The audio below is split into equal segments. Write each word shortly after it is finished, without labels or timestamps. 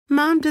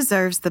Mom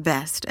deserves the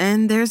best,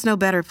 and there's no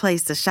better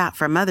place to shop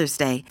for Mother's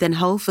Day than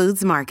Whole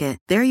Foods Market.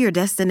 They're your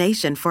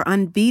destination for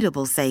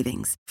unbeatable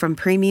savings, from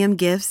premium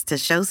gifts to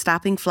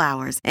show-stopping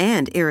flowers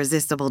and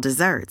irresistible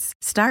desserts.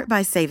 Start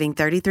by saving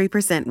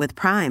 33% with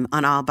Prime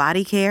on all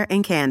body care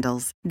and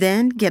candles.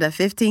 Then get a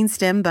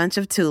 15-stem bunch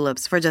of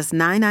tulips for just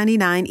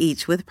 $9.99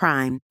 each with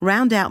Prime.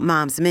 Round out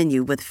Mom's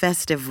menu with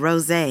festive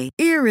rosé,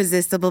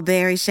 irresistible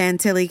berry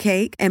chantilly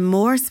cake, and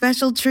more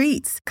special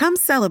treats. Come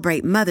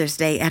celebrate Mother's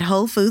Day at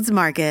Whole Foods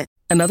Market.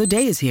 Another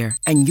day is here,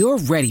 and you're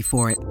ready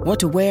for it. What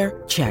to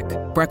wear? Check.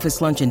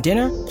 Breakfast, lunch, and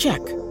dinner? Check.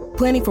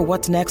 Planning for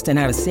what's next and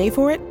how to save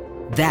for it?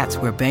 That's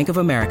where Bank of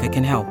America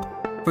can help.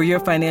 For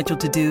your financial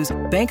to-dos,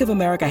 Bank of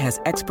America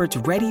has experts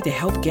ready to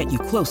help get you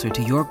closer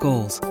to your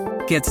goals.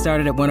 Get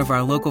started at one of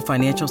our local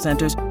financial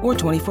centers or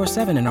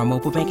 24/7 in our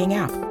mobile banking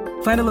app.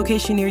 Find a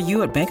location near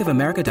you at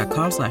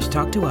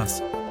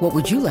bankofamerica.com/talktous. What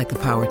would you like the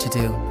power to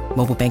do?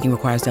 Mobile banking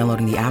requires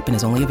downloading the app and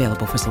is only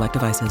available for select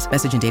devices.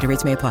 Message and data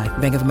rates may apply.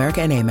 Bank of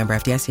America N.A., member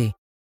FDIC.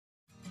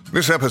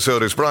 This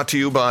episode is brought to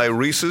you by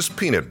Reese's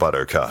Peanut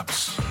Butter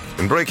Cups.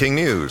 In breaking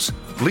news,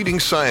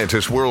 leading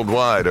scientists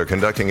worldwide are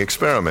conducting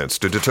experiments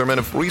to determine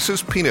if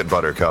Reese's Peanut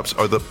Butter Cups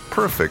are the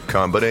perfect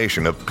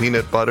combination of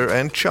peanut butter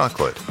and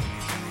chocolate.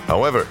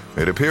 However,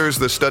 it appears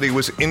the study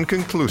was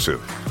inconclusive,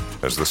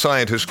 as the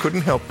scientists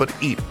couldn't help but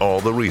eat all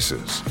the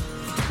Reese's.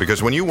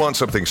 Because when you want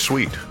something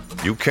sweet,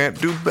 you can't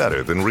do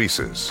better than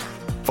Reese's.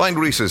 Find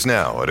Reese's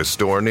now at a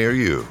store near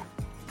you.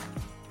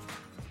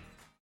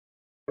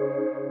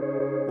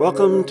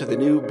 Welcome to the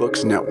New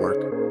Books Network.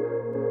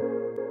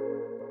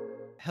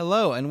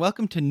 Hello, and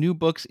welcome to New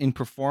Books in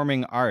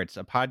Performing Arts,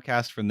 a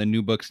podcast from the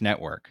New Books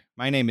Network.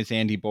 My name is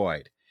Andy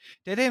Boyd.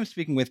 Today I'm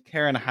speaking with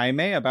Karen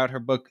Jaime about her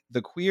book,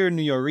 The Queer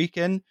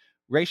Nuyorican,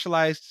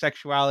 Racialized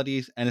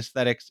Sexualities and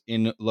Aesthetics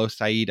in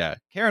Losaida.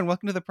 Karen,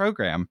 welcome to the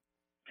program.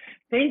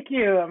 Thank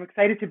you. I'm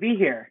excited to be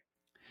here.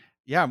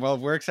 Yeah, well,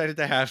 we're excited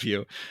to have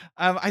you.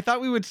 I thought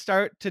we would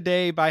start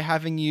today by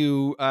having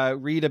you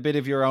read a bit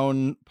of your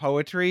own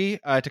poetry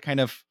to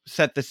kind of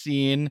set the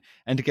scene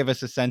and to give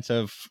us a sense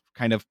of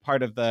kind of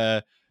part of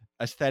the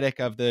aesthetic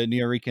of the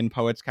Nuyorican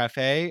Poets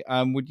Cafe.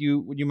 Would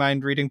you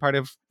mind reading part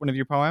of one of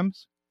your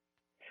poems?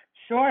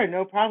 Sure,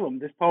 no problem.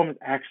 This poem is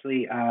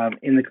actually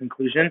in the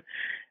conclusion,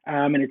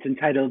 and it's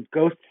entitled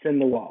Ghosts in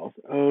the Walls,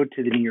 Ode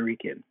to the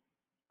Nuyorican.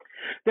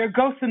 There are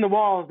ghosts in the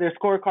walls, their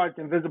scorecards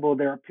invisible,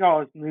 their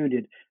applause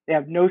muted. They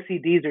have no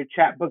CDs or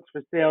chat books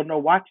for sale, no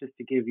watches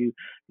to give you,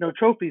 no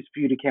trophies for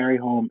you to carry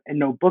home, and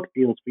no book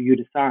deals for you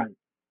to sign.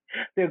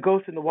 There are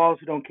ghosts in the walls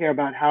who don't care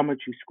about how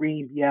much you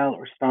scream, yell,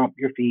 or stomp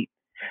your feet.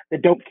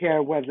 That don't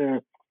care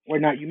whether or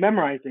not you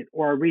memorize it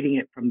or are reading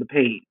it from the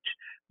page.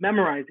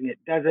 Memorizing it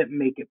doesn't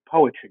make it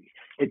poetry.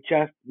 It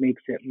just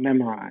makes it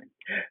memorized.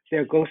 There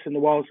are ghosts in the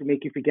walls who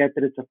make you forget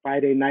that it's a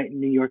Friday night in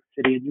New York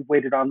City and you've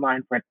waited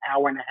online for an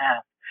hour and a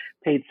half,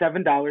 paid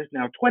 $7,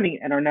 now $20,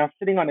 and are now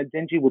sitting on a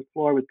dingy wood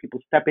floor with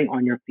people stepping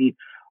on your feet,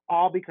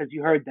 all because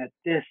you heard that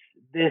this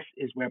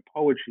is where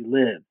poetry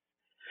lives.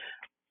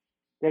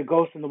 There are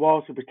ghosts in the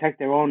walls who protect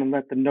their own and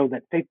let them know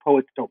that fake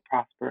poets don't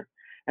prosper,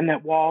 and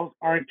that walls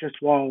aren't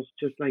just walls,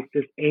 just like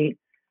this ain't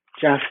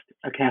just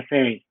a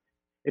cafe.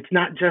 It's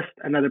not just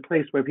another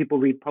place where people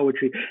read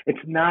poetry.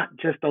 It's not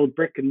just old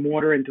brick and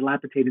mortar and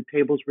dilapidated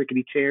tables,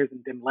 rickety chairs,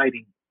 and dim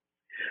lighting.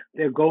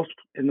 There are ghosts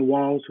in the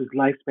walls whose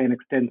lifespan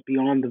extends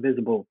beyond the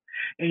visible.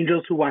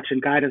 Angels who watch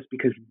and guide us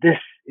because this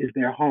is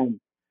their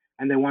home,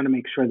 and they want to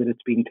make sure that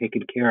it's being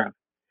taken care of.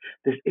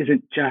 This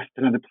isn't just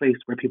another place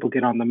where people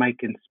get on the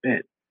mic and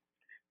spit.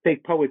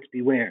 Fake poets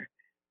beware.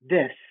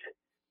 This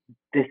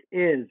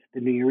is the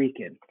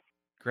Nuyorican.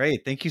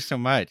 Great. Thank you so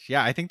much.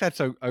 Yeah, I think that's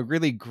a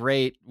really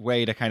great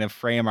way to kind of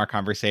frame our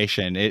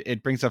conversation.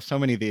 It brings up so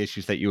many of the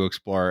issues that you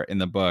explore in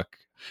the book.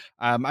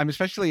 I'm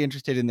especially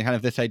interested in the kind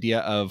of this idea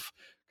of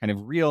kind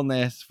of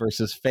realness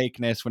versus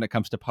fakeness when it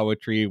comes to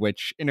poetry,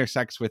 which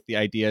intersects with the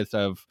ideas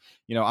of,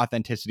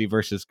 authenticity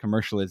versus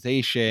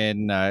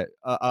commercialization,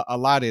 a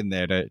lot in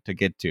there to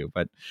get to.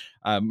 But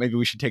maybe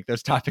we should take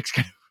those topics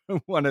kind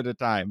of one at a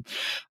time.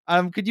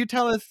 Could you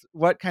tell us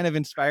what kind of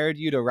inspired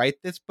you to write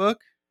this book?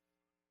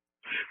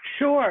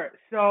 Sure.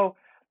 So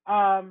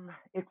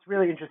it's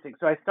really interesting.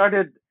 So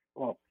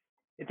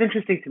it's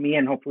interesting to me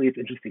and hopefully it's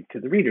interesting to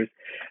the readers.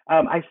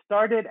 I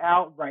started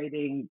out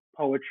writing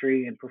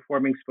poetry and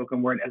performing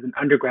spoken word as an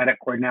undergrad at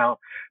Cornell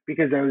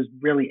because I was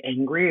really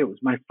angry. It was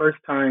my first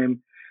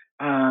time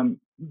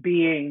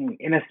being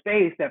in a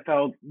space that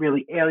felt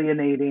really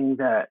alienating,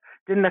 that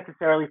didn't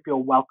necessarily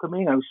feel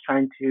welcoming. I was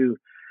trying to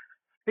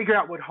figure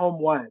out what home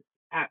was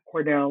at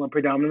Cornell, a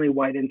predominantly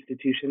white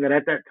institution that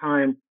at that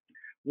time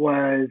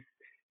was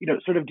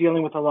sort of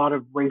dealing with a lot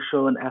of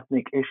racial and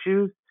ethnic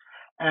issues.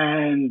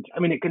 And I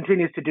mean, it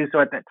continues to do so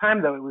at that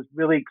time, though. It was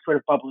really sort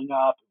of bubbling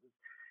up.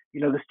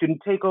 The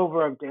student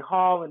takeover of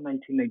DeHall in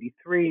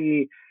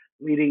 1993,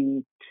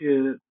 leading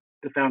to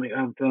the founding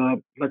of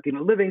the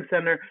Latino Living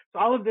Center. So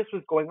all of this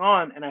was going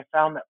on, and I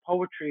found that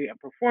poetry and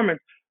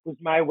performance was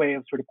my way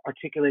of sort of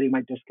articulating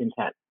my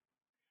discontent,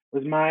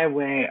 was my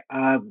way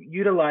of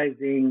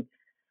utilizing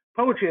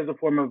poetry as a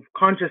form of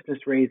consciousness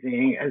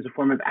raising, as a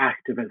form of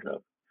activism,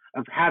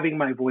 of having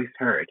my voice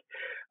heard.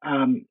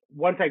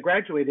 Once I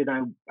graduated,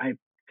 I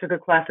took a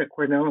class at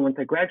Cornell, and once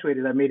I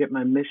graduated, I made it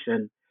my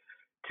mission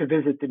to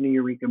visit the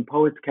Nuyorican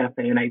Poets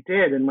Cafe, and I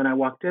did. And when I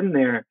walked in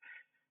there,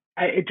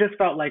 it just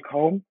felt like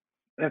home.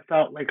 It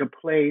felt like a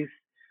place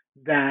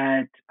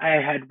that I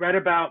had read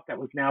about that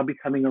was now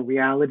becoming a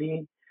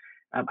reality.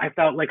 I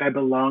felt like I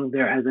belonged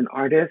there as an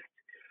artist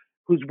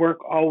whose work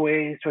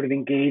always sort of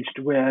engaged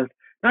with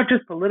not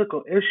just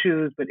political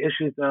issues, but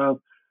issues of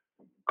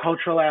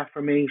cultural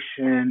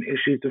affirmation,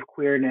 issues of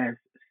queerness.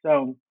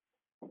 So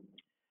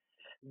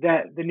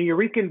that the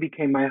Nuyorican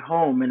became my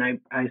home, and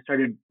I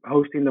started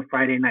hosting the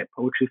Friday Night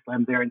Poetry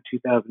Slam there in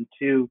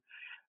 2002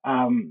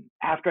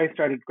 after I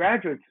started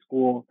graduate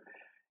school.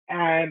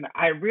 And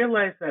I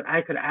realized that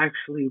I could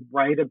actually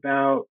write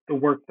about the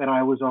work that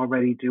I was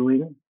already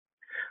doing.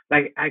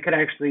 Like I could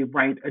actually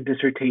write a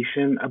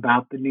dissertation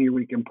about the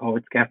Nuyorican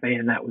Poets Cafe,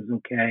 and that was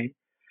okay.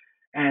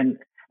 And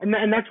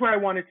and that's where I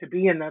wanted to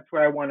be, and that's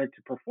where I wanted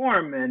to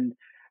perform. And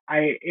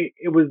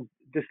it was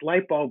this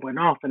light bulb went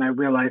off, and I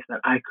realized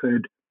that I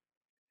could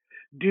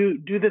do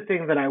the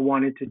thing that I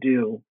wanted to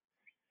do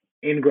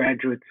in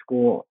graduate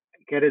school,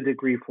 get a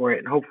degree for it,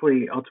 and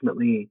hopefully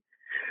ultimately,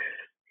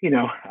 you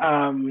know,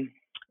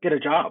 get a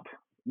job.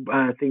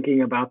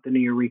 Thinking about the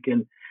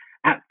Nuyorican.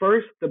 At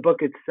first, the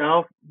book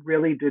itself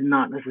really did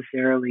not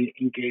necessarily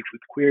engage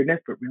with queerness,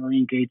 but really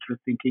engaged with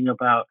thinking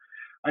about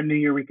a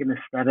Nuyorican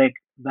aesthetic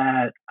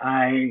that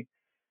I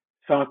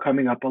saw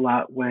coming up a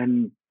lot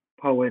when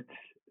poets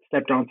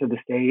stepped onto the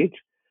stage.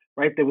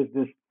 Right, there was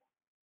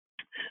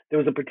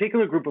a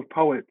particular group of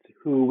poets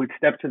who would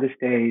step to the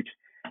stage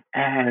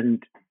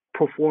and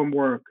perform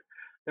work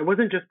that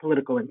wasn't just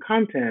political in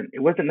content. It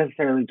wasn't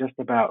necessarily just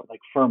about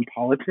like firm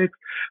politics,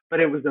 but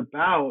it was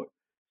about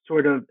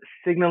sort of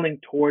signaling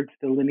towards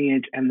the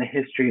lineage and the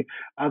history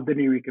of the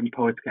Nuyorican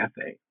Poets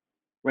Cafe,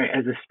 right,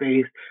 as a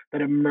space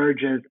that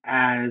emerges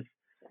as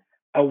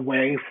a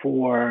way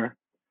for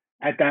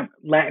at that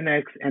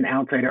Latinx and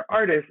outsider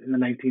artists in the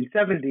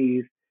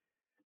 1970s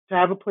to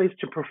have a place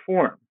to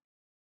perform,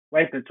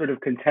 right? That sort of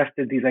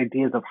contested these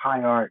ideas of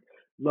high art,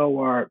 low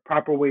art,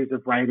 proper ways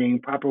of writing,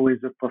 proper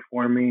ways of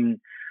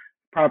performing,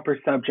 proper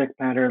subject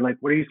matter. Like,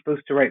 what are you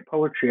supposed to write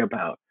poetry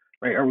about,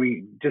 right? Are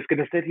we just going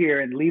to sit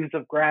here and leaves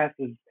of grass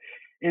is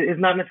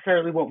not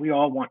necessarily what we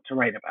all want to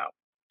write about.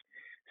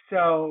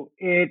 So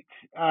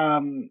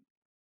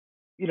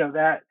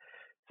that.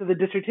 So the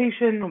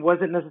dissertation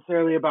wasn't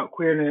necessarily about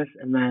queerness,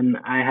 and then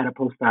I had a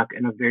postdoc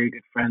and a very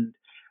good friend.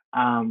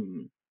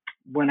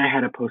 When I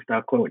had a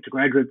postdoc, I went to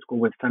graduate school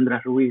with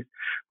Sandra Ruiz,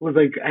 was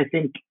like, I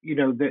think,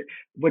 that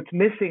what's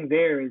missing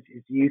there is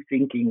you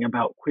thinking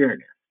about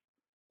queerness,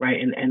 right?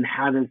 And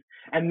how does,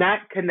 and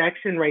that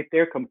connection right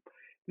there,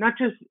 not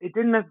just, it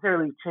didn't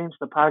necessarily change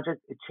the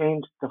project, it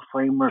changed the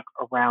framework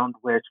around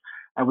which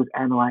I was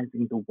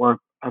analyzing the work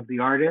of the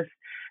artist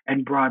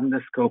and broadened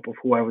the scope of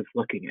who I was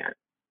looking at.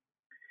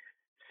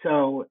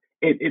 So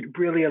it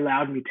really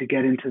allowed me to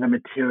get into the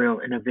material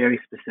in a very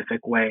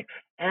specific way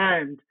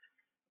and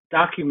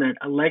document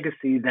a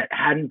legacy that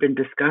hadn't been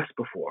discussed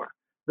before.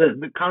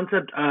 The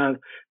concept of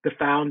the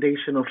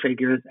foundational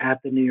figures at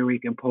the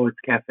Nuyorican Poets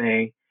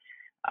Cafe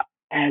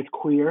as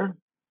queer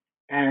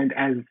and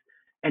as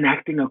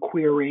enacting a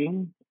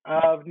queering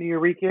of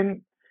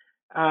Nuyorican,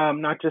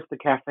 not just the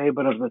cafe,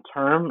 but of the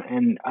term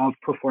and of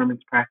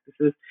performance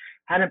practices,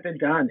 hadn't been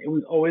done. It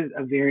was always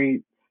a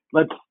very,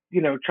 let's,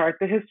 chart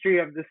the history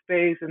of the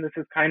space, and this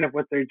is kind of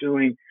what they're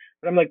doing.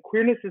 But I'm like,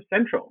 queerness is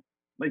central.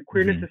 Like,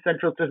 queerness is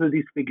central to who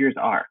these figures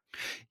are.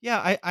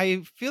 Yeah,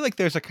 I feel like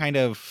there's a kind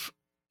of,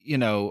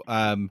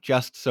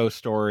 just so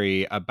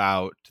story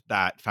about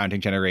that founding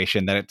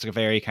generation, that it's a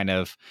very kind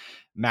of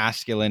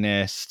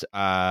masculinist,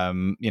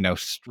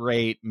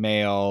 straight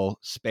male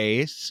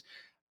space.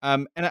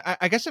 And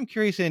I guess I'm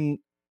curious in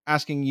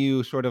asking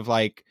you sort of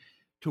like,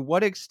 to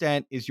what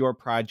extent is your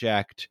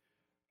project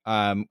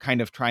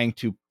kind of trying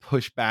to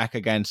push back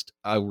against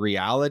a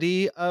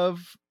reality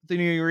of the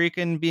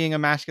Nuyorican being a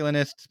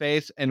masculinist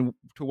space? And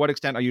to what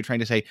extent are you trying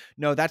to say,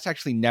 no, that's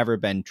actually never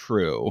been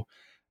true?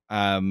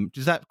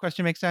 Does that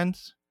question make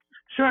sense?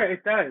 Sure,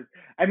 it does.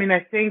 I mean,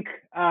 I think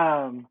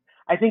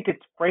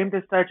it's framed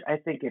as such. I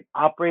think it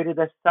operated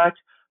as such,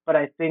 but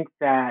I think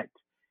that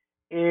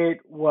it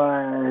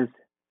was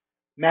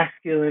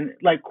masculine,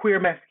 like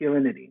queer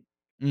masculinity.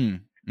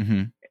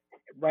 Mm-hmm.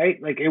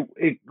 Right? Like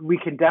we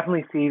can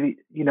definitely see,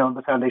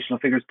 the foundational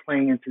figures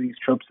playing into these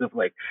tropes of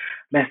like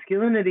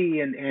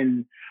masculinity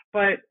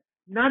but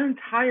not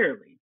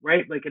entirely,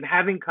 right? Like in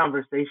having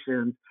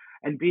conversations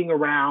and being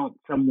around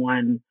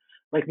someone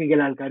like Miguel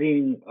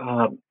Algarín,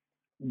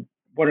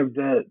 one of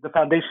the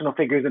foundational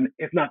figures, and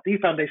if not the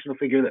foundational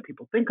figure that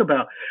people think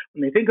about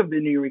when they think of the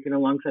Nuyorican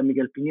alongside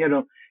Miguel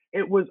Piñero,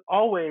 it was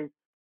always,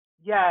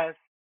 yes,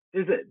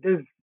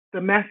 there's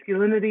the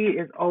masculinity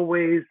is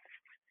always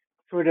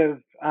sort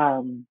of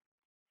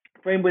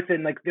framed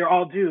within, like, they're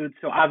all dudes,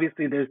 so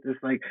obviously there's this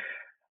like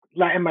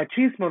Latin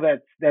machismo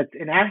that's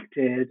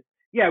enacted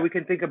yeah, we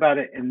can think about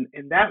it in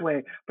that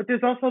way. But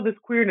there's also this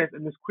queerness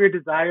and this queer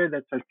desire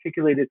that's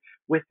articulated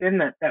within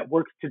that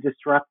works to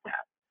disrupt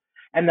that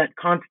and that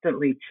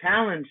constantly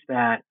challenge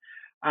that.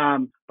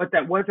 But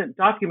that wasn't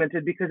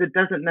documented because it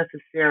doesn't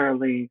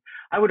necessarily,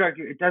 I would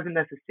argue, it doesn't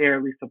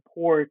necessarily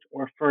support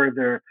or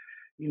further,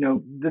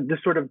 the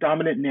sort of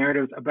dominant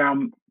narratives about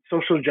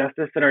social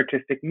justice and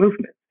artistic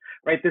movements,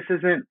 right? This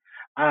isn't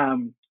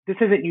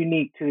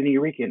unique to the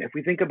Nuyorican. If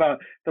we think about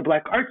the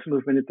Black arts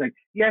movement, it's like,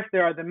 yes,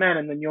 there are the men,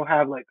 and then you'll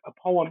have like a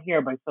poem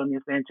here by Sonia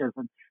Sanchez,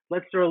 and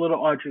let's throw a little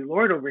Audre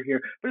Lorde over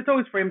here. But it's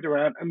always framed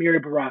around Amiri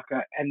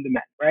Baraka and the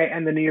men, right?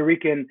 And the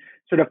Nuyorican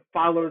sort of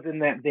follows in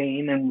that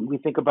vein, and we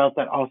think about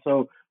that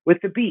also with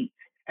the beat.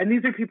 And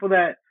these are people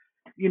that,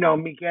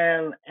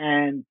 Miguel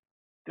and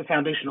the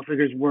foundational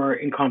figures were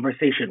in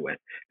conversation with,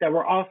 that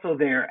were also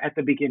there at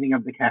the beginning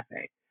of the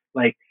cafe,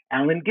 like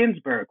Allen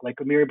Ginsberg, like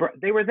Amiri Baraka,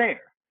 they were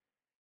there.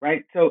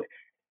 Right. So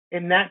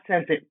in that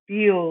sense, it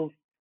feels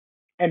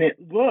and it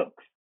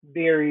looks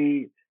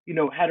very,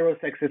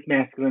 heterosexist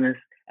masculinist.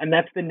 And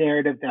that's the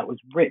narrative that was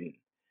written.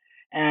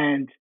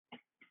 And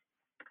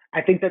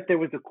I think that there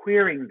was a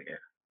queering there,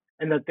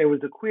 and that there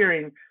was a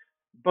queering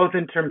both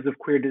in terms of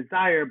queer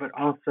desire, but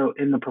also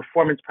in the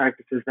performance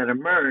practices that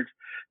emerged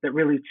that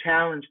really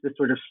challenged the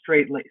sort of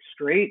straight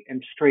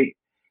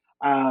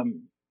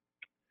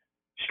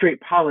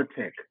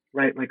politic,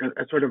 right? Like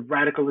a sort of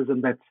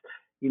radicalism that's,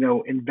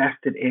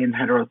 invested in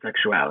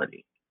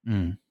heterosexuality.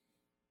 Mm.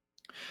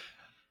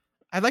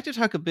 I'd like to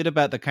talk a bit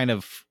about the kind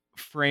of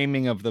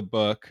framing of the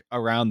book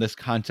around this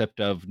concept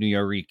of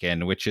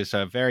Nuyorican, which is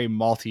a very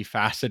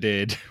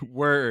multifaceted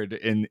word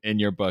in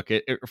your book.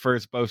 It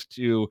refers both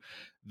to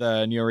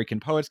the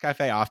Nuyorican Poets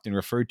Cafe, often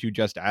referred to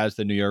just as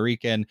the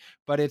Nuyorican,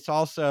 but it's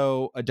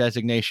also a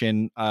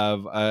designation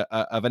of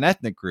an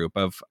ethnic group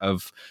of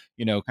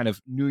kind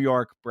of New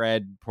York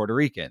bred Puerto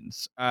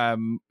Ricans.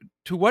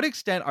 To what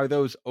extent are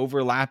those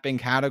overlapping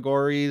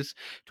categories?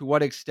 To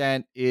what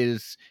extent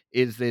is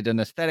it an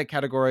aesthetic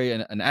category,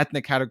 an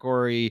ethnic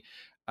category?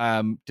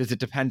 Does it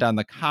depend on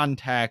the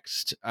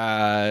context?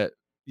 I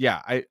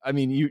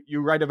mean,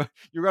 you write a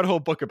whole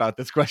book about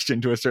this question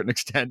to a certain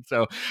extent.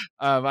 So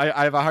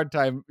I have a hard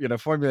time,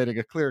 formulating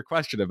a clear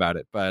question about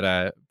it.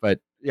 But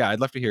yeah, I'd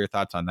love to hear your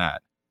thoughts on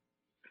that.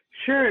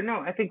 Sure.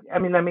 No,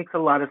 that makes a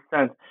lot of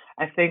sense.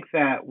 I think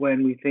that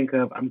when we think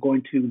of I'm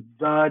going to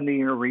the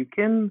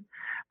Nuyorican,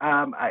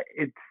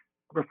 it's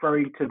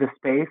referring to the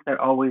space that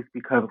always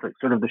becomes like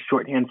sort of the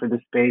shorthand for the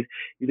space,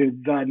 either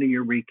the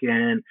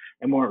Nuyorican,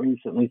 and more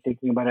recently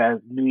thinking about it as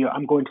Neo.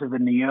 I'm going to the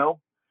Neo.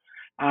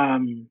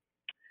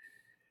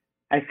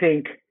 I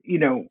think,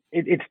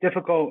 it's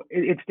difficult.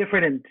 It's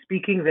different in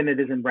speaking than it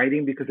is in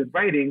writing, because in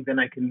writing, then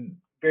I can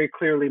very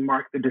clearly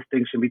mark the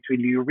distinction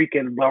between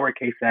Nuyorican,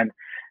 lowercase n,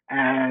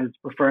 as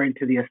referring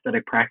to the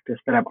aesthetic practice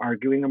that I'm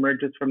arguing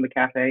emerges from the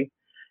cafe.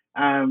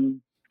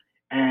 And,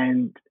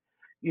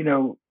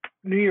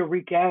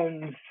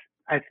 Nuyorican,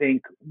 I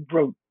think,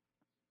 would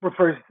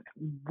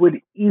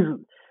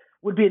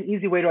be an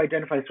easy way to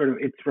identify sort of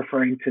it's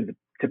referring to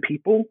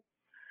people.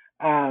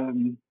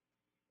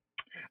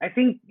 I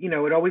think,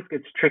 it always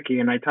gets tricky,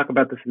 and I talk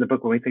about this in the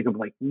book when we think of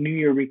like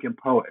Nuyorican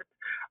poets.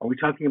 Are we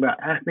talking about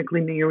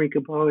ethnically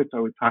Nuyorican poets?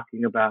 Are we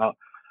talking about,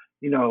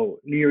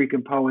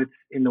 Nuyorican poets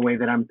in the way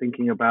that I'm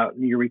thinking about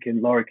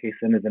Nuyorican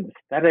lowercase n as an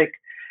aesthetic?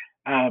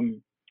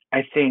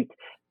 I think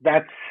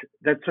that's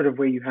sort of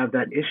where you have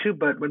that issue.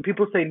 But when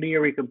people say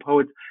Nuyorican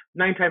poets,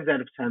 9 times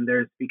out of 10,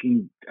 they're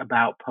speaking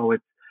about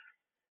poets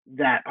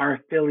that are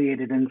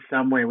affiliated in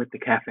some way with the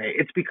cafe.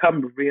 It's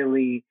become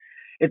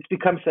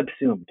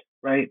subsumed,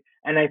 right?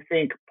 And I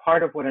think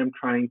part of what I'm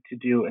trying to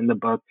do in the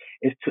book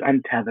is to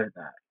untether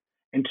that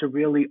and to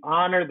really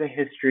honor the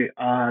history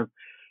of,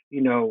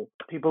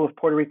 people of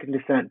Puerto Rican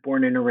descent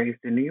born and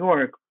raised in New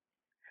York,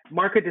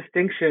 mark a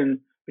distinction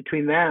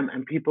between them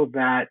and people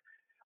that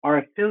are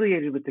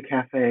affiliated with the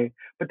cafe,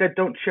 but that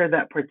don't share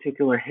that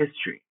particular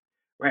history,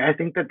 right? I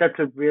think that that's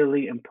a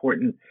really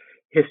important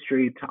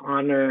history to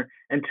honor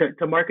and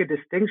to mark a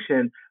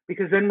distinction,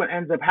 because then what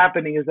ends up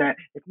happening is that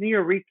if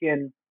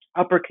Nuyorican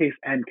uppercase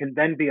N can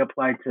then be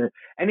applied to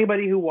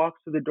anybody who walks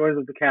through the doors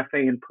of the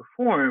cafe and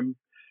performs,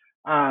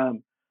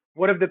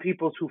 what of the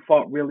peoples who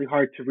fought really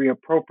hard to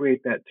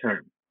reappropriate that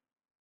term,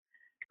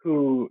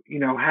 who,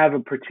 have a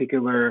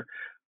particular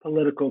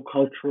political,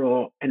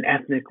 cultural, and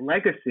ethnic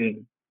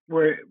legacy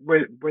where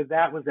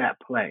that was at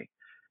play?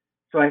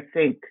 So I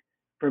think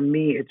for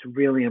me, it's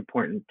really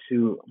important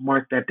to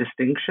mark that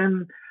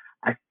distinction.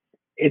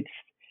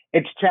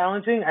 It's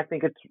challenging. I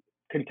think it's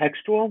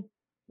contextual,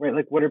 right?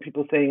 Like, what are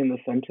people saying in the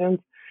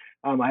sentence?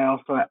 I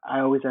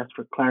always ask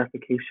for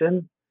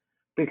clarification,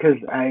 because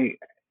my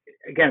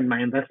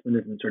investment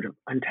is in sort of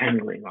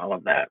untangling all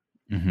of that.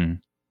 Mm-hmm.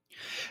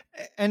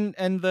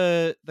 And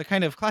the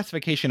kind of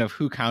classification of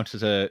who counts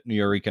as a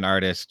Nuyorican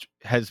artist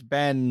has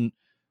been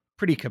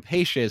pretty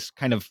capacious,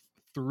 kind of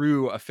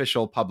through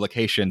official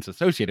publications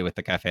associated with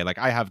the cafe. Like,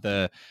 I have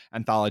the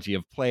anthology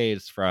of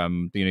plays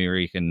from the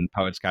Nuyorican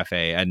Poets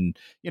Cafe, and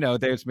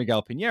there's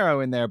Miguel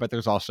Pinheiro in there, but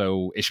there's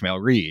also Ishmael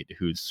Reed,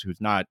 who's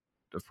not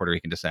of Puerto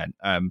Rican descent.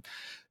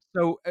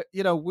 So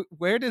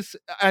where does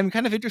I'm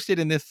kind of interested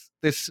in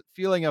this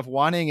feeling of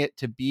wanting it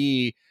to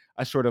be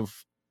a sort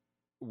of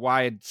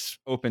wide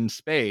open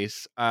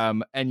space,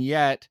 and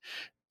yet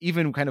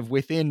even kind of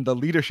within the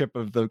leadership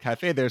of the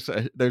cafe,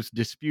 there's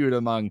dispute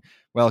among,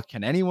 well,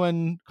 can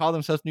anyone call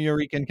themselves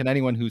Nuyorican? Can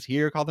anyone who's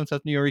here call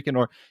themselves Nuyorican?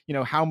 Or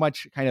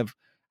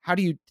how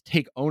do you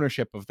take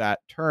ownership of that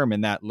term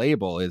and that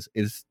label? Is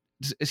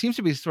it seems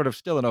to be sort of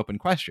still an open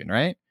question,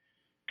 right?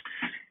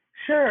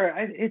 Sure,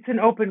 it's an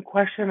open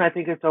question. I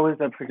think it's always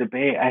up for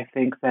debate. I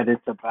think that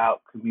it's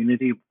about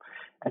community.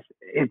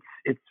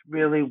 It's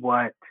really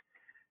what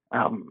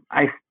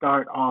I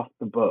start off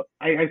the book.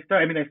 I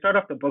start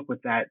off the book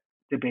with that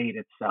debate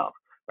itself,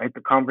 right?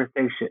 The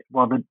conversation,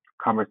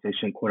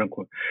 quote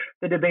unquote,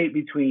 the debate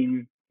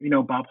between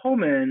Bob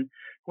Holman,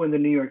 who in the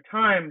New York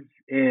Times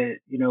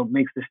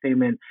makes the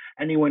statement,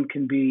 anyone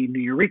can be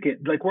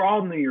Nuyorican, like we're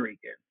all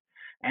Nuyorican,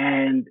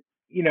 and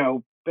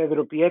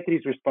Pedro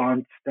Pietri's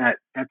response that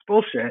that's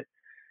bullshit.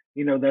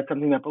 That's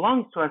something that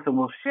belongs to us and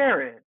we'll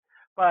share it.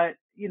 But,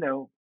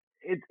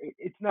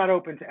 it's not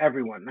open to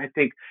everyone. I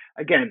think,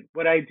 again,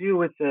 what I do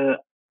with the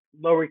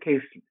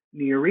lowercase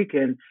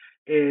Nuyorican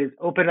is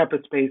open up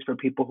a space for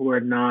people who are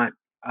not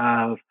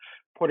of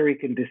Puerto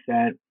Rican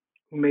descent,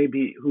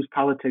 whose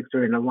politics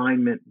are in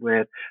alignment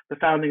with the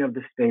founding of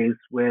the space,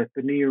 with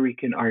the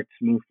Nuyorican arts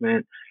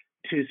movement,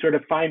 to sort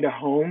of find a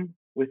home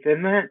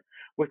within that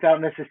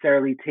without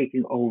necessarily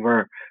taking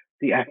over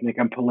the ethnic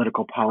and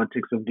political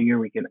politics of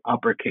Nuyorican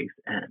uppercase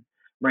N.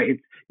 Right?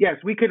 Yes,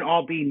 we can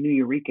all be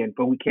Nuyorican,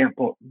 but we can't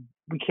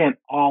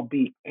all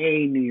be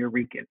a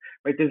Nuyorican.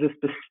 Right? There's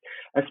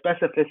a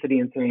specificity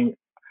in saying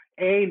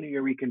a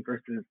Nuyorican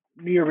versus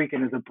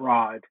Nuyorican is a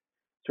broad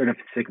sort of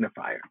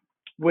signifier.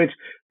 Which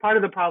part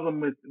of the problem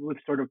with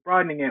sort of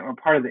broadening it, or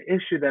part of the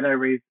issue that I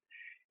raised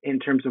in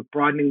terms of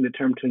broadening the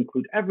term to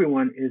include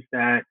everyone, is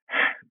that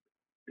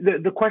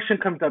the question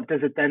comes up,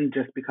 does it then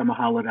just become a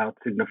hollowed out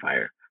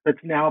signifier that's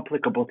now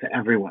applicable to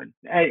everyone?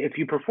 If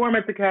you perform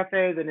at the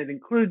cafe, then it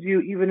includes you,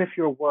 even if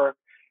your work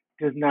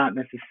does not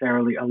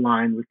necessarily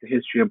align with the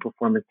history and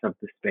performance of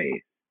the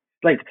space.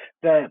 Like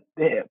the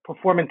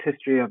performance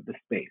history of the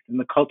space and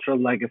the cultural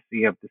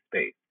legacy of the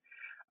space.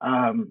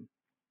 I'm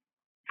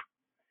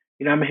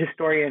a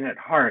historian at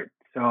heart,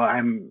 so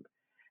I'm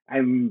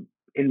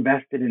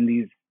invested in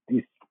these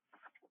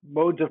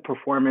modes of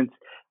performance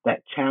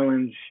that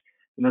challenge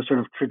sort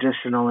of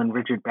traditional and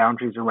rigid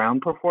boundaries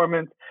around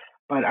performance,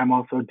 but I'm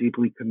also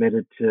deeply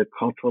committed to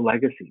cultural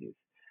legacies,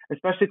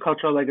 especially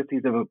cultural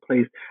legacies of a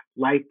place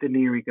like the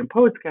Nuyorican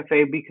Poets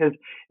Cafe, because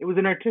it was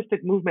an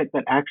artistic movement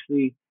that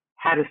actually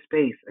had a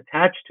space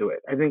attached to it.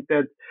 I think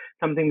that's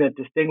something that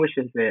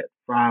distinguishes it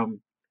from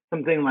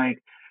something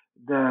like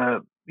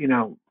the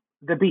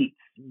Beats,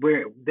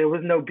 where there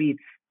was no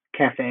Beats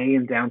Cafe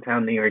in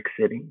downtown New York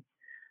City.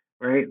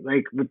 Right?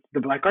 Like with the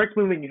Black Arts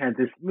movement, you had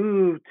this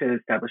move to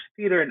establish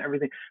theater and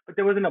everything, but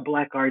there wasn't a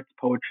Black Arts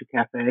Poetry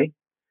Cafe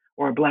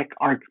or a Black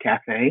Arts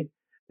Cafe.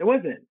 There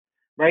wasn't,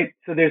 right?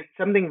 So there's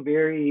something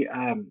very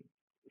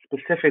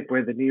specific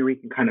where the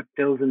Nuyorican kind of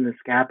fills in this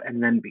gap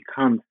and then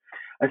becomes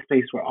a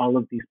space where all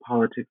of these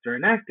politics are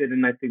enacted.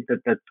 And I think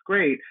that that's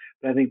great,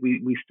 but I think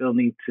we still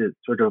need to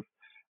sort of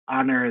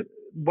honor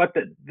what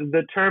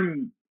the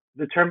term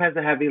has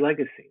a heavy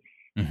legacy.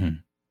 Mm-hmm.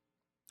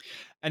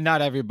 And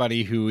not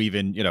everybody who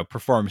even,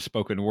 performs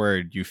spoken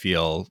word, you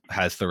feel,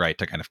 has the right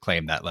to kind of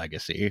claim that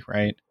legacy,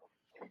 right?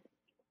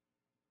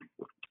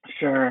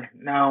 Sure.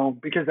 No,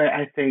 because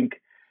I think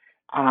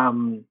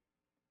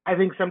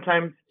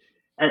sometimes,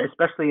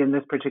 especially in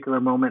this particular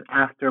moment,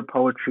 after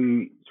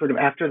poetry, sort of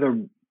after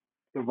the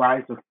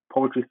rise of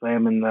Poetry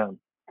Slam in the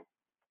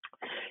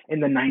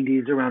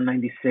 90s, around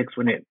 96,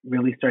 when it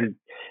really started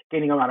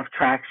gaining a lot of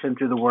traction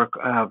through the work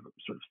of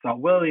sort of Saul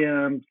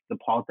Williams, the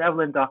Paul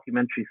Devlin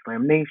documentary,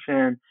 Slam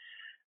Nation.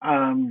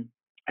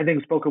 I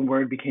think spoken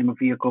word became a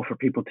vehicle for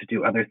people to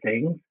do other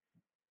things.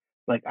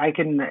 Like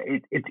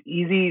it's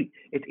easy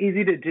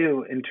to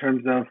do in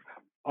terms of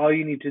all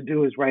you need to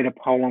do is write a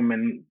poem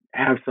and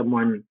have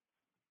someone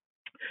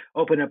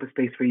open up a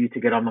space for you to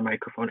get on the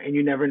microphone, and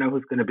you never know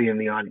who's going to be in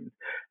the audience,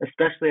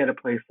 especially at a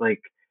place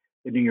like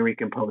the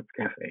Nuyorican Poets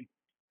Cafe.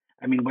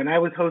 I mean, when I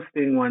was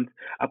hosting once,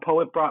 a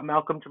poet brought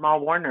Malcolm Jamal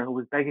Warner, who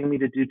was begging me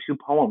to do 2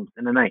 poems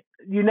in a night.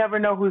 You never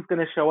know who's going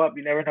to show up.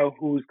 You never know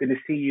who's going to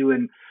see you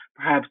and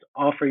perhaps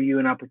offer you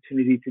an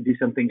opportunity to do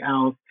something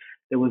else.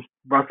 There was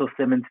Russell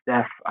Simmons'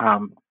 Deaf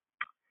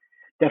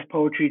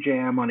Poetry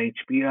Jam on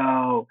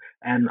HBO,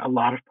 and a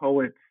lot of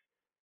poets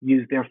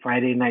use their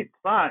Friday night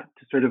spot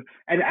to sort of,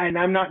 and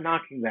I'm not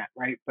knocking that,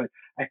 right? But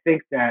I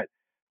think that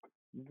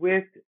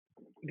with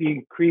the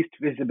increased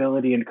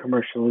visibility and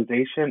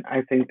commercialization,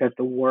 I think that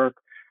the work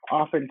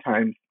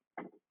oftentimes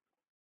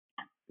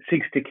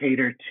seeks to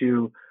cater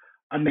to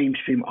a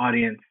mainstream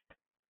audience,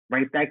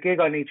 right? That gig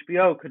on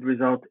HBO could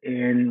result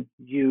in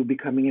you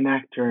becoming an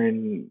actor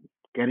and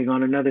getting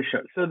on another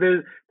show. So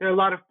there are a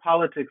lot of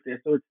politics there.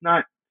 So it's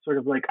not sort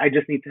of like, I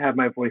just need to have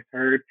my voice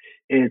heard.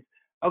 It's,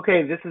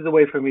 okay, this is a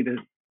way for me to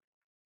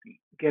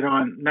get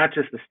on not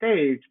just the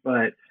stage,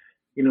 but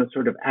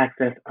sort of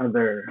access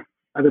other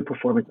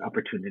performance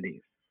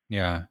opportunities.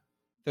 Yeah.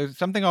 There's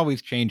something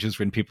always changes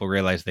when people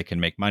realize they can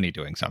make money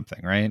doing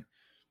something, right?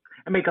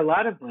 I make a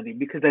lot of money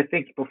because I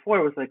think before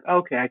it was like,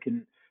 okay, I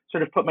can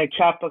sort of put my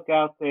chapbook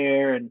out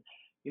there, and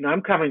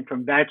I'm coming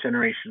from that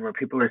generation where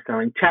people are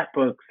selling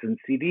chapbooks and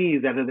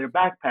CDs out of their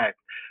backpacks.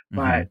 Mm-hmm.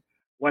 But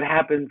what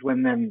happens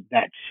when then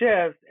that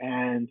shifts?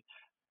 And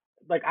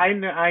like I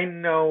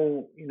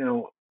know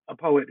a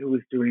poet who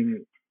was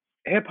doing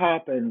hip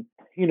hop and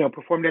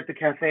performed at the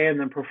cafe and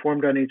then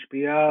performed on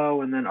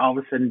HBO and then all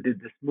of a sudden did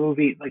this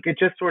movie. Like it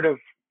just sort of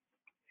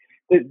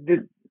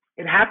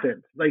it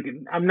happens. Like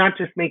I'm not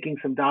just making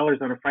some dollars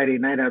on a Friday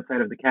night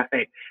outside of the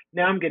cafe.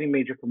 Now I'm getting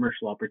major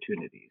commercial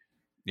opportunities.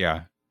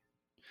 Yeah.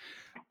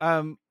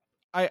 I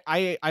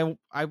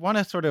want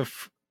to sort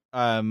of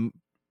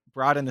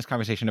broaden this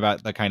conversation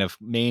about the kind of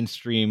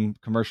mainstream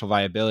commercial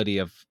viability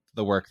of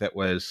the work that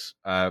was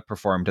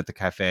performed at the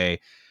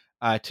cafe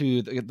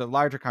to the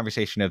larger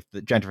conversation of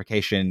the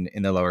gentrification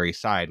in the Lower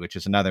East Side, which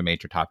is another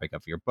major topic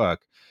of your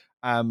book.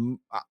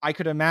 I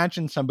could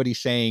imagine somebody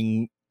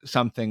saying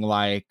something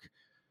like,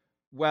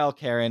 well,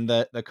 Karen,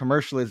 the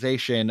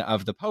commercialization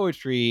of the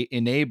poetry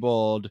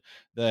enabled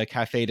the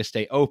cafe to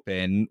stay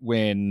open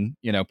when,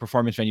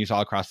 performance venues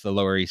all across the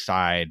Lower East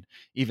Side,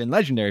 even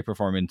legendary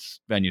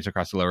performance venues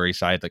across the Lower East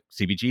Side, like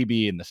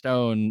CBGB and the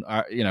Stone,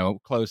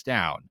 closed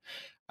down.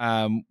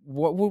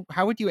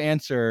 How would you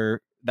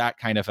answer that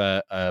kind of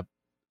a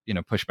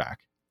pushback?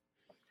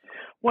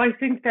 Well, I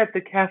think that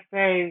the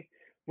cafe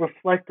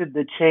reflected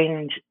the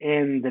change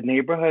in the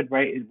neighborhood,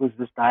 right? It was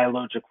this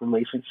dialogic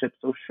relationship.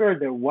 So sure,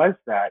 there was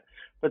that,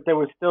 but there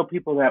were still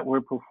people that were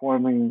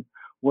performing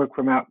work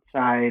from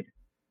outside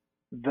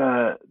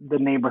the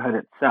neighborhood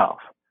itself,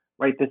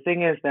 right? The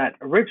thing is that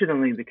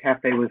originally the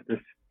cafe was this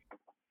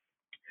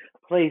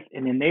place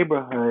in a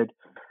neighborhood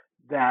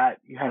that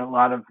you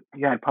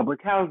had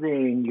public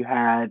housing, you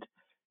had,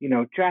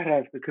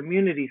 Tratas, the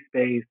community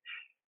space,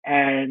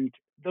 and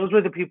those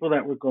were the people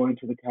that were going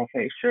to the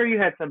cafe. Sure, you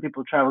had some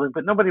people traveling,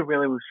 but nobody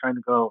really was trying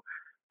to go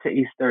to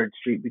East 3rd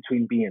Street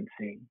between B and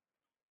C.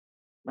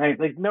 Right?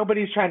 Like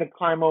nobody's trying to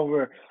climb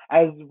over.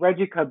 As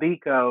Reggie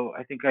Cabico,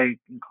 I think I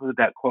include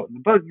that quote in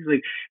the book. He's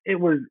like,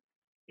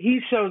 he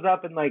shows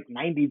up in like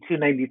 92,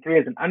 93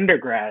 as an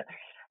undergrad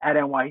at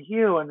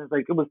NYU, and it's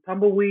like it was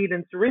tumbleweed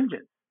and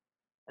syringes.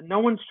 And no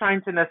one's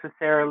trying to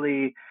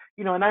necessarily,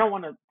 and I don't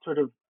want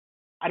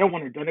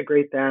to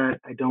denigrate that.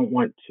 I don't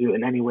want to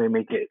in any way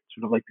make it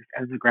sort of like this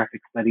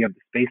ethnographic study of the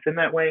space in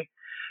that way.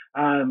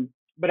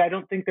 But I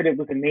don't think that it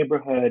was a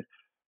neighborhood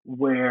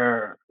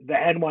where the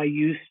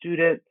NYU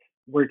students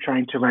were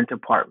trying to rent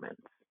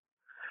apartments.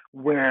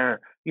 Where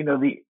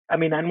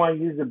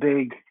NYU is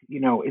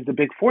a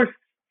big force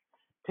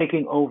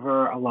taking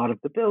over a lot of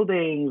the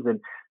buildings and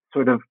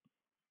sort of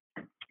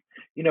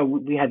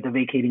we had the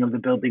vacating of the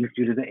buildings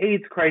due to the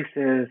AIDS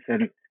crisis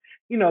and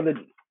the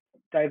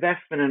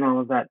divestment and all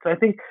of that. So I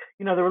think,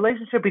 the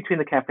relationship between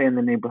the cafe and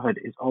the neighborhood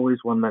is always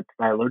one that's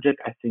dialogic.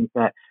 I think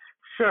that,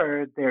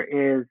 sure, there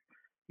is,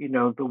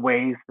 the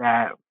ways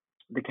that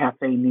the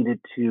cafe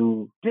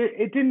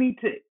it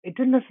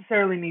didn't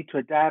necessarily need to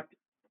adapt.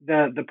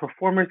 The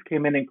performers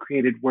came in and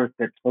created work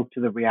that spoke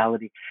to the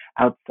reality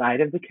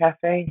outside of the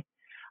cafe.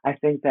 I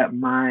think that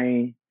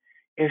my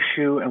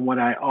issue and what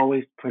I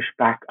always pushed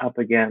back up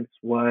against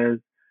was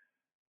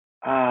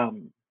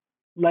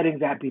letting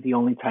that be the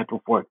only type of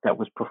work that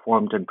was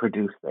performed and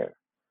produced there,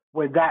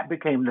 where that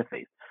became the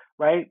face,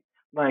 right?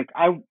 Like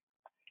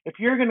if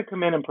you're going to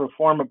come in and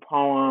perform a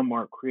poem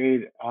or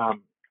create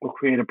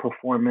a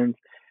performance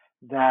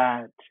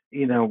that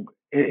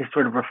is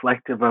sort of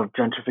reflective of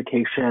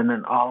gentrification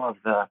and all of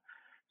the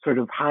sort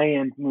of high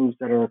end moves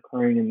that are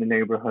occurring in the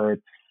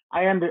neighborhood,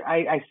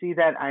 I see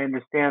that, I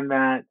understand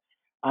that.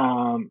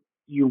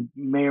 You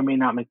may or may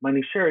not make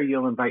money. Sure,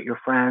 you'll invite your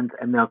friends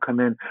and they'll come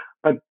in,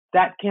 but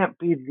that can't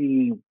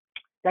be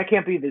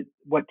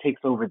what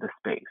takes over the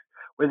space,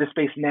 where the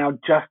space now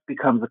just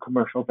becomes a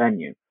commercial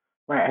venue,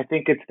 right? I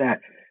think it's that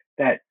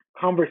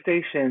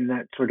conversation,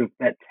 that sort of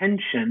that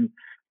tension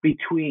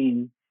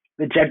between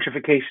the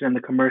gentrification and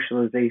the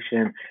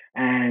commercialization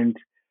and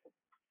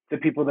the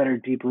people that are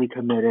deeply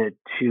committed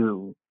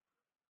to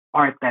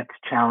art that's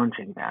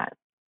challenging that.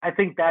 I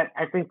think that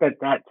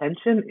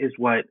tension is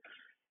what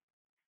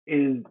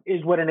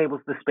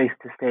enables the space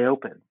to stay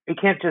open. It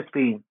can't just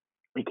be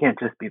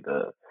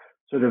the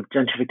sort of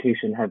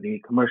gentrification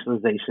heavy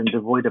commercialization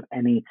devoid of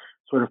any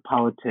sort of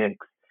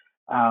politics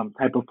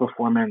type of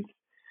performance.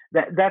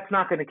 That's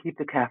not going to keep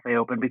the cafe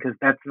open, because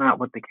that's not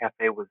what the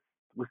cafe was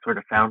sort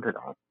of founded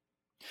on.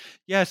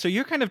 Yeah, so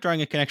you're kind of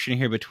drawing a connection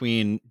here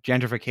between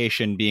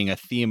gentrification being a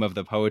theme of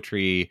the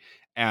poetry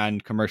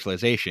and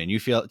commercialization. Do you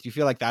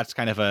feel like that's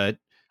kind of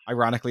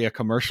ironically a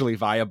commercially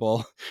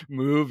viable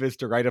move, is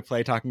to write a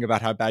play talking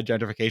about how bad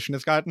gentrification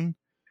has gotten?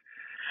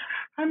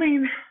 I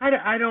mean,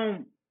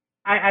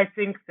 I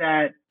think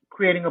that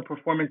creating a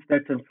performance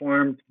that's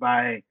informed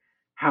by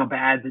how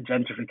bad the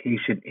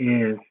gentrification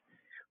is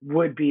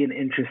would be an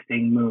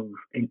interesting move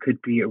and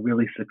could be a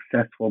really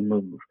successful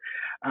move.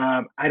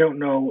 I don't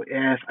know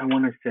if I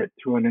want to sit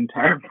through an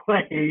entire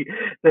play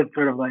that's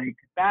sort of like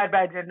bad,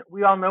 and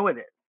we all know it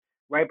is,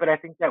 right? But I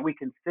think that we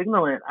can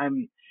signal it.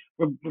 I'm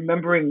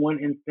remembering one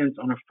instance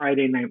on a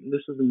Friday night.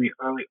 This was in the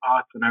early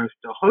aughts when I was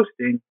still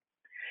hosting,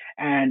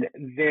 and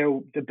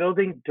the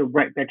building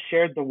direct that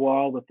shared the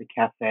wall with the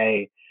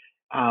cafe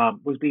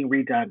was being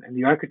redone, and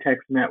the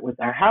architects met with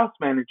our house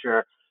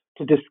manager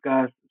to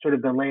discuss sort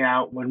of the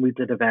layout when we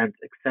did events,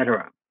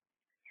 etc.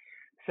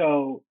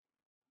 So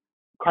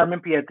Carmen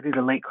Pietri,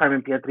 the late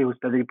Carmen Pietri, was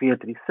Pedro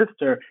Pietri's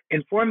sister,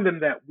 informed them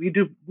that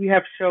we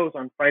have shows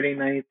on Friday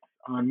nights,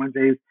 on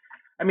Mondays.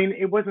 I mean,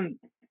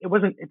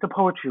 it's a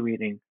poetry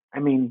reading. I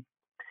mean,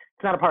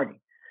 it's not a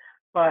party.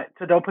 But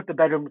so don't put the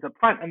bedrooms up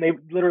front, and they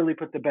literally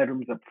put the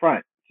bedrooms up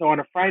front. So on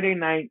a Friday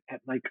night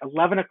at like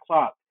 11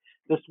 o'clock,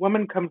 this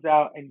woman comes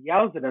out and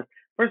yells at us.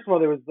 First of all,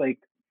 there was like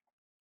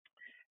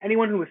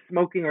anyone who was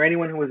smoking or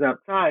anyone who was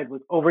outside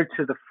was over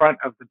to the front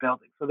of the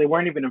building. So they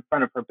weren't even in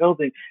front of her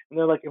building, and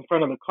they're like in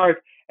front of the cars,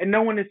 and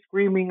no one is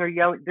screaming or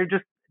yelling. They're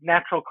just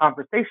natural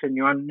conversation.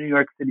 You're on New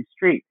York City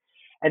street.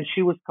 And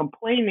she was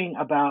complaining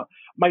about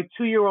my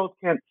 2-year-old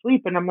can't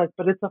sleep. And I'm like,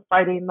 but it's a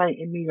Friday night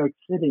in New York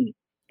City.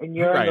 And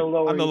you're Right,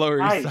 on the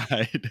Lower East East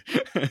Side.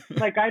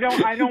 Like, I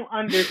don't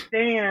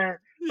understand.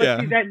 But Yeah.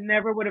 see, that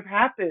never would have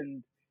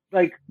happened.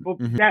 Like,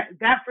 Mhm.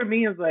 that for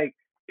me is like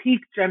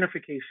peak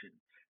gentrification.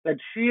 That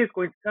she is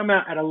going to come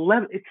out at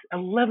 11. It's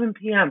 11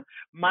 p.m.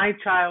 My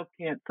child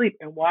can't sleep.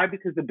 And why?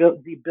 Because the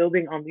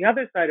building on the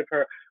other side of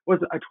her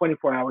was a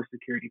 24-hour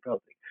security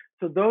building.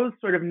 So those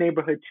sort of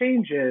neighborhood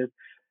changes,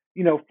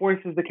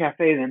 forces the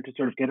cafe then to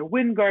sort of get a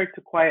wind guard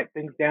to quiet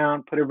things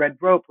down, put a red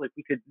rope, like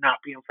we could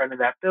not be in front of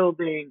that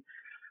building.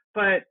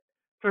 But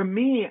for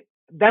me,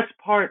 that's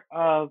part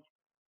of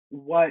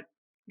what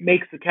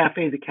makes the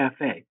cafe,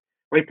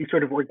 right? These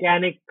sort of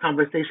organic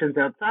conversations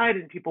outside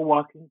and people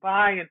walking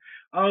by and,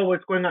 oh,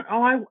 what's going on?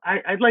 Oh,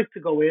 I'd like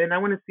to go in. I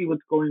want to see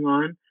what's going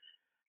on.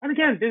 And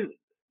again,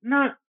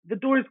 the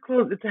door is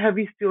closed. It's a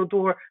heavy steel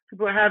door.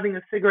 People are having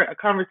a cigarette, a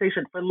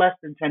conversation for less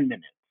than 10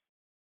 minutes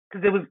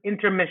because it was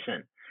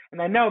intermission.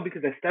 And I know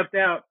because I stepped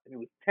out and it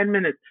was 10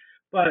 minutes.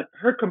 But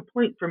her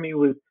complaint for me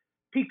was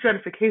peak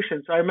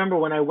gentrification. So I remember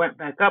when I went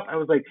back up, I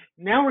was like,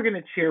 now we're going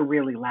to cheer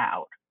really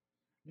loud.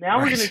 Now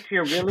we're going to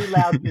cheer really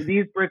loud to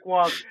these brick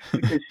walls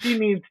because she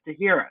needs to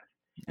hear us.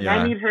 And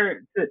I need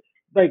her to,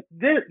 like,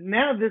 this.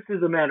 Now this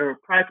is a matter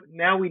of private.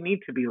 Now we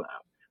need to be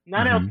loud.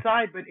 Not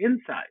outside, but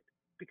inside.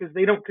 Because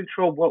they don't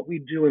control what we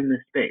do in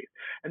this space.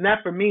 And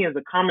that for me is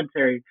a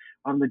commentary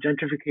on the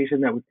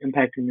gentrification that was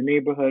impacting the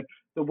neighborhood,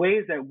 the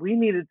ways that we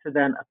needed to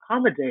then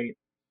accommodate,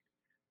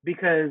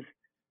 because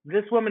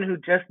this woman who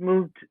just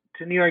moved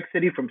to New York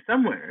City from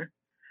somewhere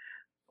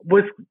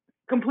was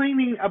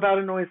complaining about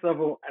a noise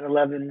level at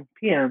 11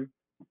 p.m.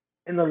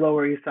 in the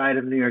Lower East Side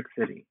of New York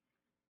City.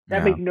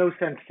 That made no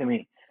sense to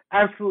me.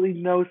 Absolutely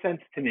no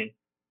sense to me.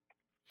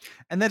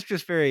 And that's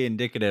just very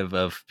indicative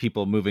of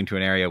people moving to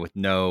an area with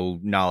no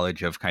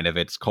knowledge of kind of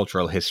its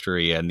cultural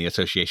history and the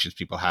associations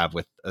people have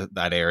with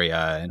that area,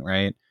 and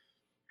right?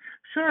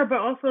 Sure, but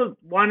also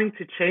wanting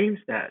to change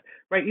that,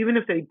 right? Even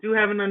if they do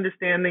have an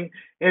understanding,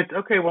 it's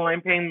okay. Well,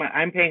 I'm paying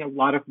a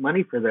lot of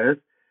money for this,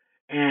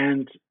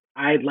 and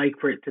I'd like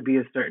for it to be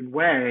a certain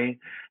way.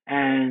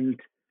 And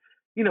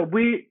the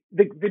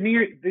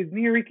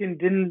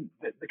Nuyorican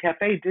the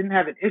cafe didn't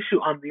have an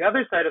issue on the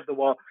other side of the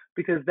wall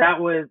because that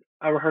was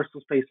a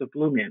rehearsal space of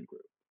Blue Man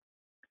Group.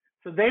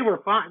 So they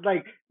were fine.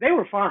 Like, they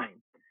were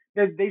fine.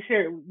 They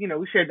shared,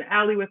 we shared the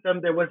alley with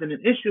them. There wasn't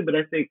an issue, but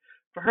I think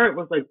for her it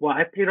was like, well,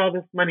 I paid all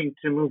this money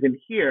to move in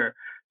here,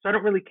 so I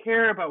don't really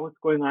care about what's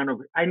going on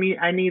over. I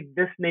need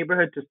this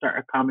neighborhood to start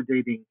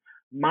accommodating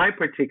my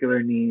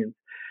particular needs,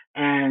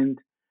 and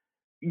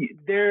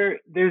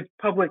there's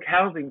public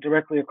housing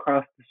directly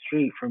across the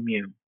street from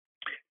you.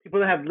 People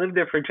that have lived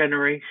there for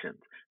generations.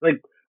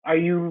 Like, are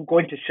you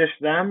going to shush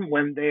them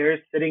when they're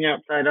sitting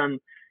outside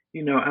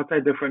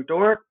outside their front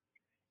door?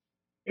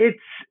 It's,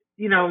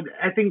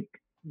 I think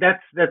that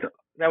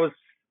was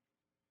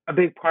a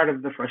big part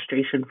of the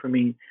frustration for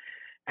me,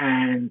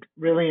 and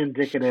really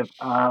indicative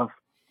of,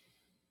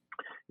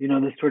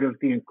 this sort of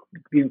the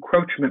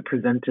encroachment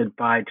presented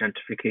by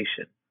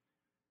gentrification.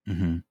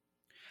 Mm-hmm.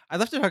 I'd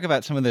love to talk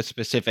about some of the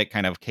specific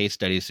kind of case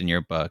studies in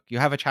your book. You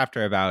have a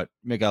chapter about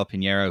Miguel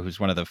Piñero,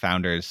 who's one of the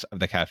founders of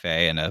the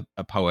cafe and a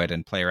poet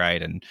and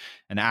playwright and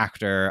an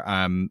actor.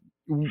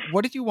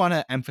 What did you want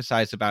to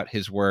emphasize about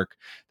his work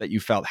that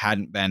you felt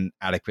hadn't been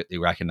adequately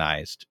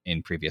recognized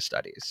in previous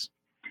studies?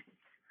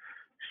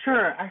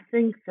 Sure. I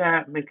think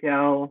that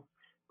Miguel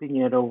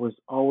Piñero was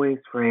always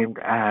framed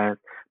as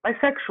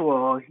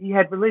bisexual. He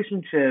had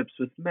relationships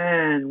with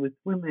men, with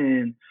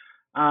women,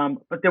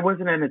 but there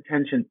wasn't an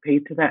attention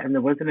paid to that, and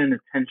there wasn't an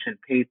attention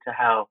paid to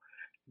how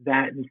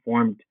that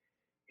informed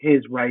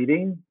his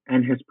writing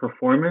and his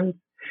performance.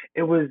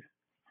 It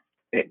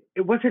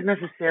wasn't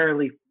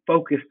necessarily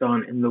focused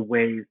on in the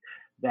ways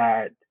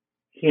that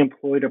he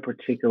employed a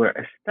particular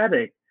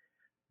aesthetic,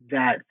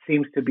 that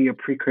seems to be a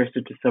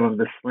precursor to some of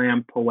the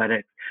slam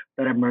poetics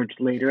that emerged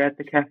later at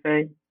the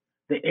cafe.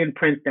 The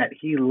imprint that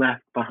he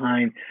left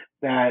behind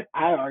that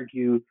I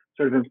argue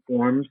sort of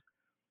informs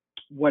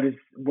what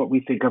we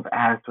think of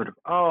as sort of,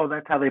 oh,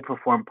 that's how they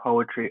perform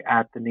poetry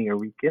at the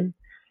Nuyorican.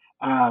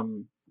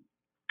 Um,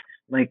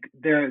 like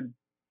they're,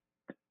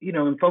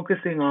 in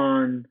focusing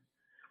on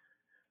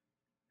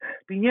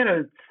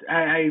Piñeros,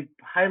 I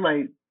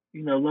highlight,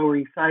 Lower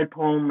East Side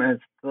poem as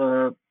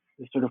the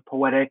sort of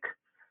poetic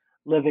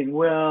living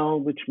will,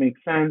 which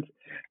makes sense.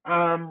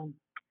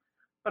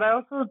 But I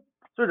also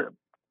sort of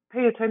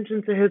pay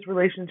attention to his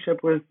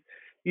relationship with,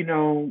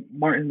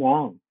 Martin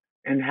Wong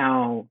and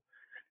how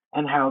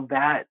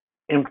that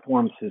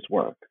informs his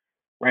work,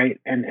 right?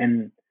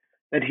 And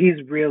that he's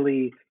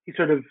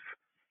sort of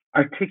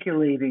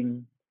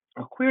articulating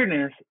a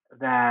queerness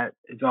that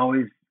is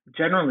always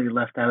generally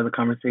left out of the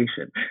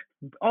conversation.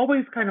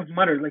 Always kind of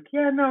muttered, like,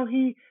 yeah, no,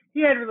 he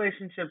had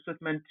relationships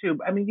with men too.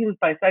 I mean, he was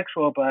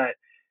bisexual, but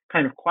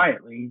kind of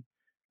quietly.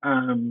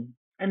 And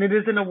it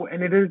isn't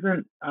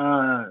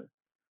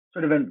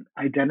sort of an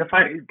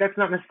identified. That's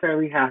not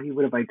necessarily how he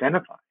would have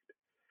identified.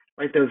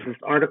 Right? There was this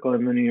article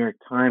in the New York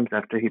Times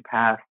after he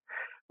passed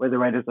where the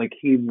writer's like,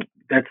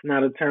 that's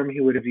not a term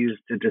he would have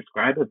used to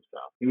describe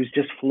himself. He was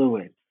just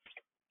fluid,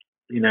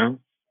 you know?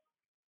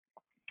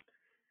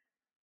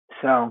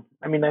 So,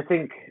 I mean, I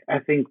think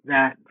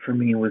that for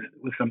me was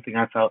something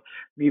I felt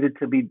needed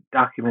to be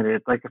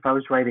documented. Like if I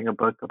was writing a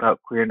book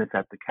about queerness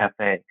at the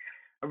cafe,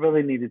 I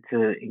really needed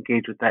to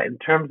engage with that in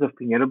terms of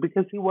Piñero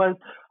because he was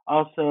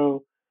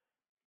also,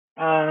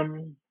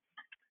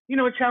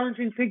 a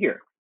challenging figure,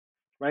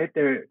 right?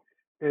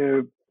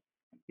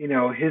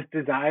 His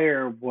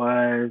desire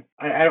was,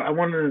 I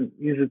want to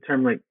use the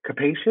term like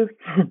capacious,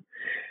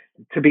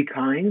 to be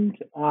kind.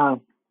 It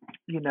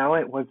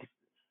was,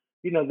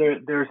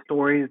 there are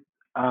stories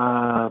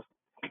of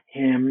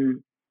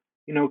him,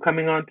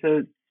 coming on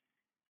to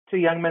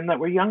young men that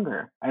were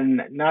younger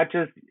and not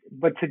just,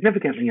 but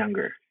significantly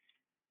younger.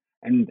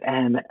 And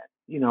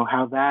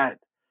how that,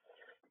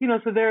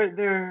 so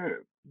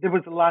there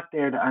was a lot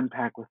there to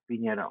unpack with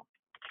Piñero.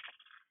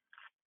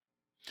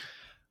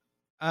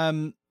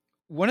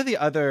 One of the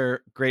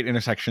other great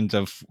intersections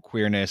of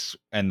queerness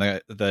and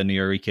the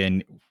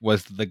Nuyorican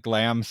was the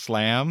glam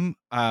slam,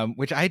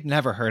 which I'd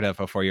never heard of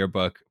before your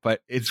book,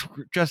 but it's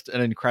just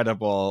an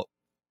incredible,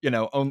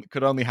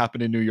 could only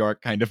happen in New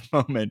York kind of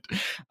moment.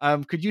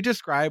 Could you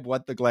describe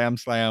what the glam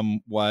slam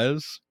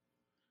was?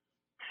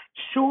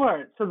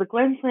 Sure. So the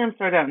glam slam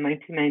started out in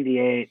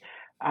 1998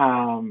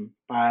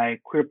 by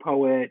queer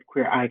poet,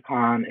 queer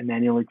icon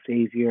Emmanuel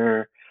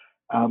Xavier,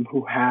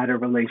 who had a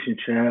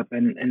relationship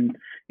and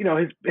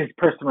his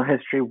personal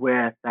history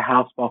with the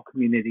houseball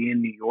community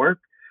in New York,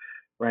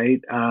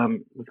 right?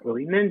 With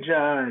Willie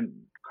Ninja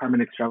and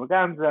Carmen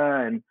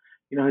Extravaganza, and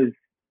his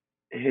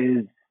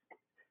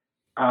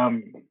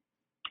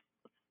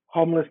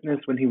homelessness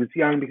when he was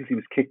young because he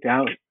was kicked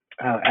out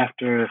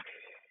after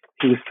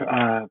he was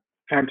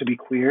found to be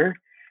queer,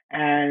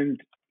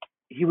 and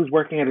he was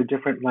working at a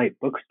Different Light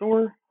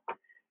bookstore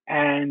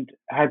and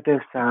had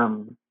this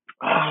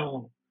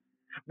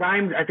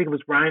rhymes, I think it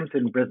was Rhymes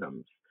and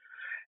Rhythms,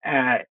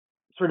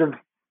 sort of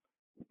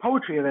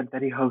poetry event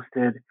that he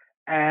hosted.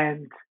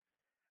 And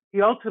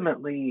he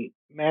ultimately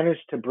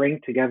managed to bring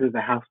together the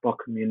houseball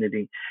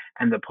community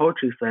and the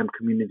poetry slam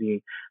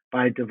community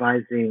by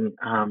devising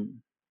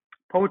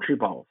poetry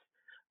balls,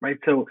 right?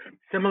 So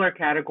similar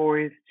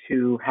categories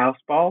to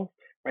houseball,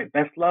 right?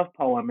 Best love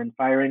poem and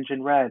Fire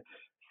Engine Red.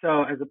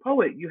 So as a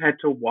poet, you had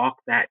to walk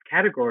that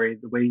category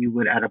the way you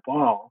would at a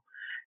ball.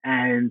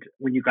 And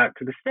when you got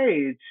to the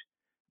stage,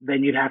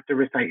 then you'd have to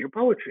recite your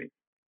poetry.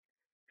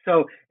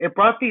 So it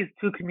brought these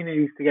two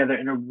communities together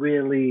in a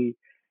really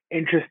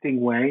interesting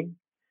way.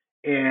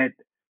 It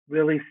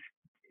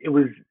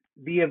was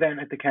the event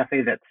at the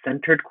cafe that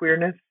centered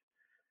queerness,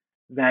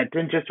 that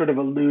didn't just sort of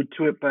allude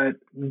to it, but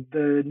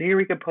the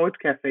Nuyorican Poets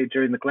Cafe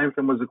during the Glam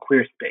Slam was a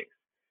queer space,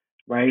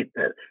 right?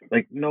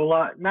 Like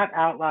not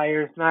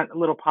outliers, not a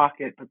little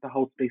pocket, but the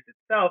whole space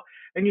itself.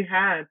 And you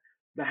had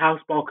the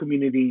houseball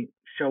community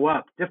show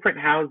up, different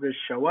houses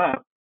show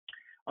up,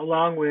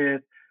 along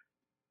with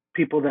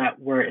people that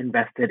were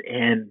invested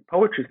in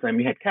poetry slam.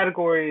 You had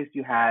categories,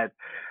 you had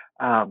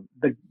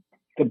the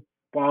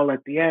ball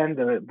at the end,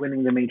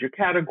 winning the major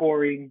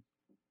category.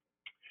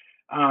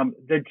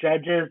 The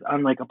judges,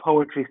 unlike a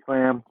poetry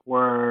slam,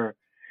 were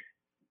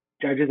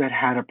judges that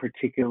had a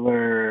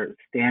particular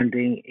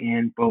standing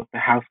in both the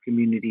house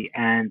community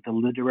and the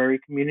literary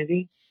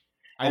community.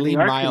 Eileen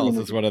Miles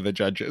is one of the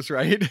judges,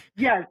 right?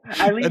 Yes,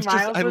 Eileen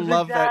Miles. I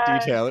love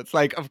that detail. It's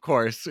like, of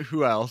course,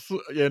 who else,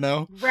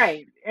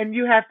 Right, and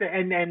you have to,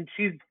 and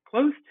she's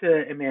close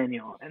to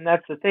Emmanuel, and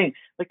that's the thing.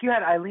 Like you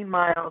had Eileen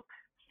Miles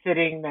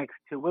sitting next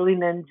to Willie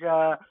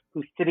Ninja,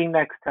 who's sitting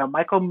next to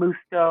Michael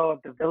Musto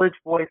of the Village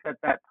Voice at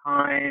that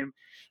time,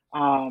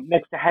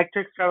 next to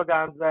Hector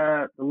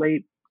Extravaganza, the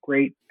late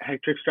great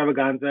Hector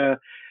Extravaganza,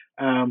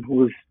 who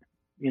was,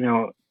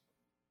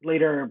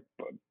 later,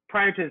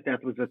 prior to his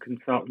death, was a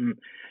consultant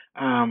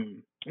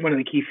one of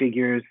the key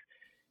figures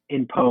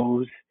in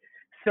Pose.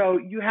 So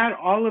you had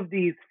all of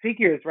these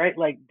figures, right?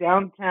 Like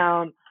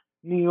downtown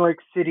New York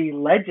City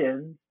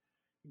legends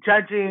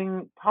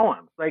judging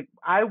poems. Like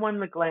I won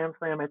the Glam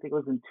Slam, I think it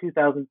was in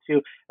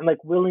 2002, and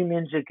like Willie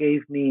Ninja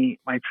gave me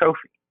my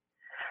trophy.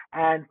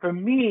 And for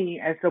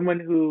me, as someone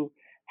who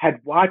had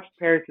watched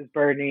Paris is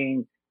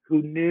Burning,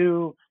 who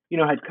knew,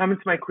 had come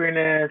into my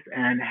queerness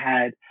and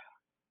had,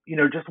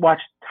 just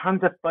watched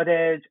tons of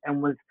footage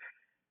and was,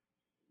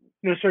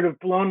 sort of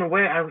blown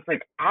away. I was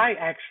like, I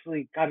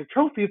actually got a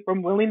trophy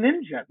from Willie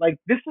Ninja. Like,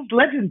 this is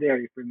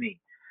legendary for me.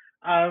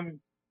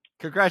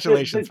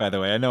 Congratulations, by the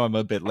way. I know I'm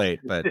a bit late,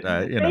 but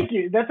Thank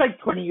you. That's like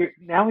 20 years.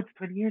 Now it's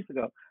 20 years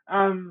ago.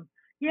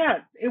 Yeah,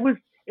 it was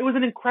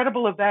an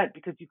incredible event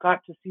because you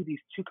got to see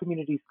these two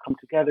communities come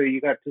together. You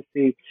got to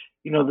see,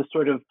 the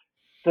sort of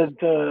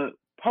the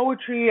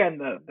poetry and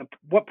the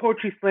what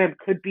Poetry Slam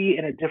could be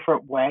in a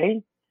different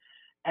way.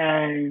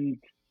 And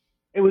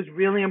it was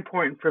really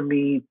important for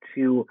me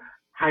to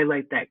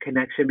highlight that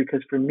connection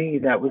because for me,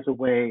 that was a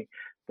way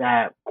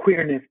that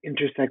queerness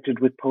intersected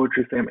with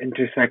Poetry Slam,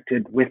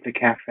 intersected with the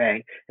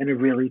cafe in a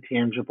really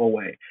tangible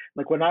way.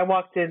 Like when I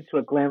walked into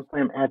a Glam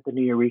Slam at the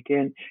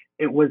Nuyorican,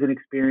 it was an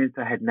experience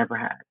I had never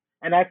had.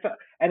 And I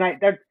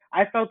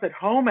felt at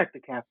home at the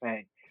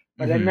cafe,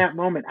 but in that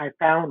moment I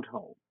found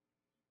home.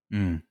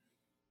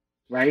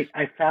 Right?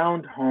 I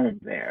found home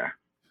there.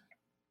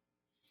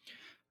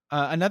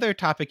 Another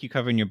topic you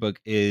cover in your book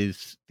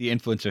is the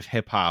influence of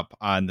hip hop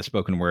on the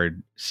spoken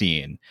word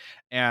scene.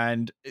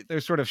 And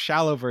there's sort of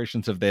shallow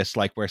versions of this,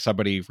 like where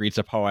somebody reads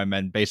a poem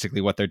and basically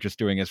what they're just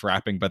doing is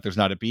rapping, but there's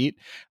not a beat.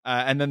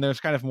 And then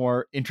there's kind of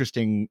more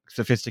interesting,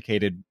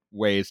 sophisticated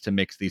ways to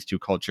mix these two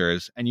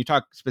cultures. And you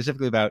talk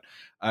specifically about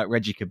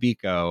Reggie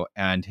Cabico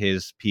and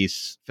his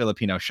piece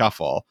Filipino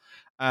Shuffle.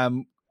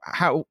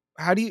 How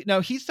do you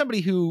know he's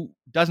somebody who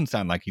doesn't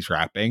sound like he's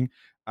rapping?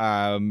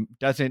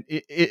 Isn't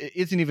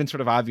even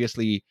sort of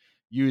obviously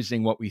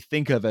using what we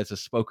think of as a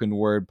spoken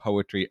word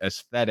poetry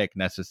aesthetic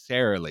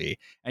necessarily.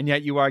 And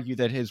yet you argue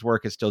that his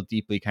work is still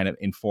deeply kind of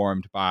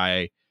informed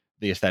by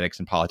the aesthetics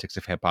and politics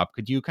of hip hop.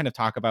 Could you kind of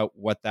talk about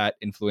what that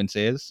influence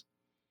is?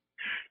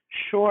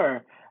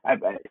 Sure.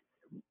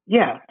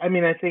 Yeah. I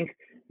mean, I think,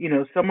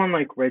 someone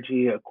like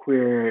Reggie, a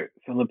queer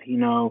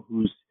Filipino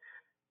whose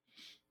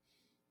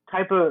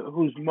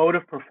mode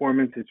of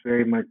performance is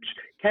very much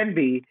can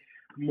be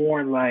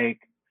more like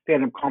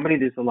stand-up comedy.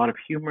 There's a lot of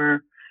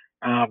humor.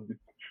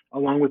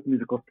 Along with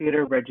musical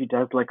theater, Reggie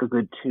does like a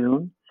good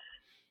tune.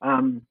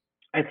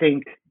 I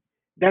think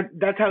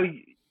that's how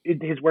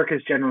his work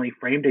is generally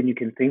framed, and you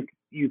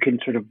can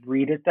sort of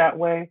read it that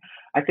way.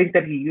 I think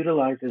that he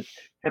utilizes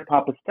hip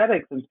hop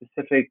aesthetics and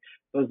specific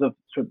those of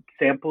sort of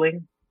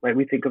sampling. Right,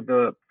 we think of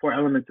the 4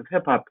 elements of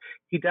hip hop.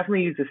 He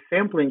definitely uses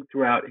sampling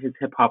throughout his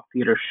hip hop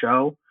theater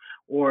show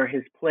or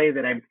his play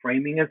that I'm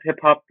framing as hip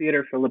hop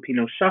theater,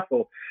 Filipino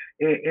Shuffle,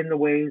 in the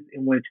ways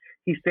in which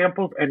he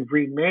samples and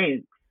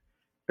remakes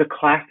the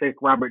classic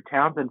Robert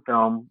Townsend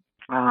film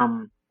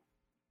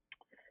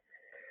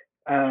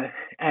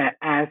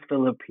as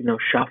Filipino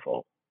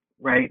Shuffle,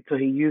 right? So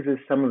he uses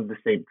some of the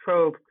same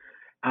tropes.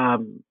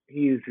 He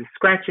uses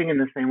scratching in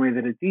the same way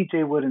that a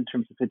DJ would in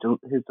terms of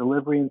his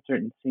delivery in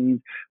certain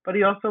scenes, but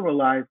he also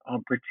relies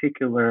on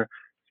particular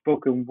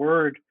spoken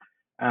word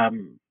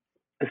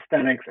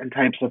aesthetics and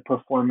types of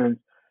performance.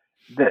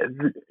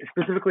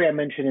 Specifically, I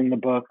mentioned in the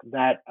book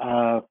that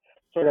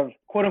sort of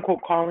quote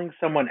unquote calling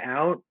someone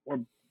out or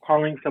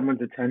calling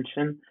someone's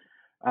attention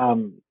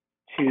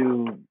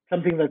to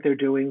something that they're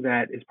doing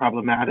that is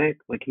problematic.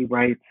 Like he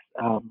writes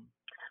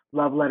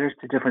love letters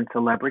to different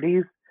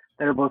celebrities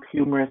that are both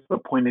humorous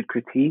but pointed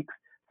critiques,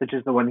 such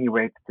as the one he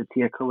writes to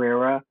Tia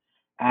Carrera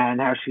and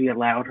how she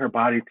allowed her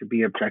body to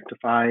be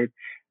objectified.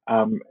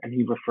 And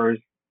he refers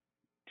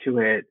to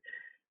it.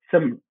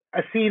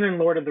 A scene in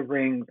Lord of the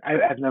Rings.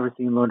 I've never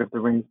seen Lord of the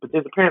Rings, but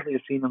there's apparently a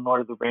scene in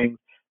Lord of the Rings.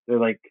 They're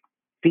like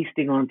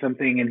feasting on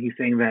something, and he's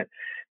saying that,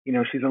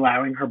 she's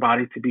allowing her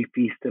body to be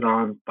feasted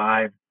on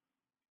by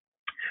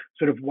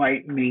sort of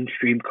white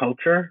mainstream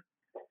culture.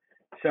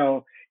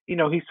 So,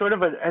 he's sort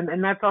of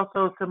and that's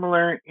also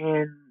similar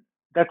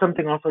that's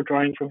something also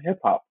drawing from hip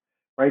hop,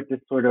 right? This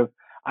sort of,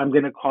 I'm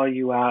going to call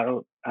you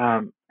out.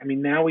 I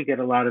mean, now we get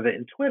a lot of it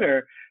in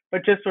Twitter,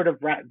 but just sort of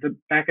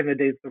back in the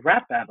days, the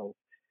rap battles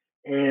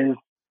is,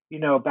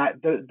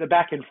 the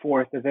back and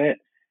forth of it.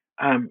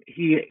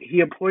 He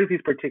employs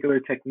these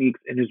particular techniques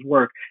in his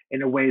work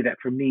in a way that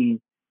for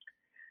me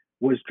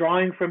was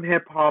drawing from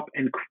hip hop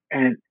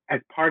and as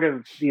part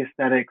of the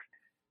aesthetics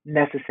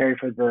necessary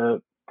for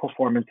the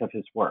performance of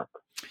his work.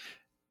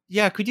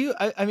 Yeah, could you?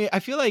 I mean, I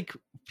feel like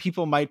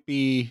people might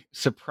be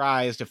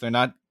surprised if they're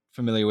not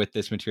familiar with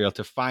this material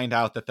to find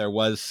out that there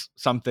was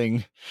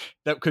something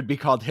that could be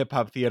called hip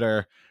hop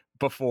theater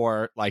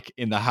before, like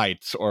In the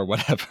Heights or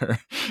whatever.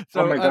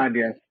 So, oh my God,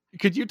 yes.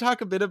 Could you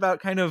talk a bit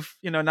about kind of,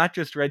 not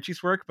just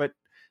Reggie's work, but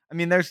I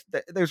mean, there's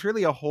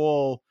really a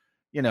whole,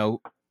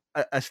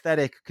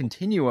 aesthetic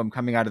continuum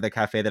coming out of the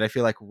cafe that I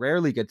feel like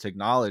rarely gets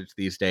acknowledged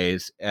these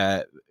days,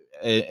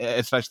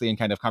 especially in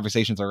kind of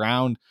conversations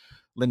around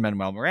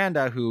Lin-Manuel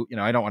Miranda, who,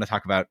 I don't want to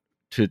talk about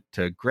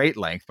to great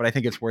length, but I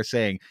think it's worth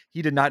saying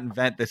he did not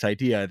invent this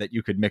idea that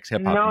you could mix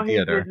hip hop No, and he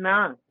theater. did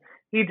not.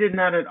 He did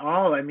not at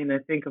all. I mean, I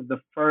think of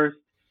the first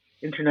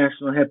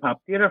International Hip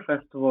Hop Theater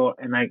Festival,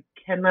 and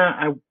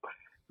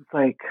it's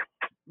like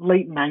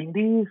late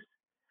 90s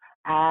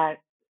at,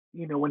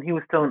 when he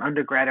was still an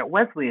undergrad at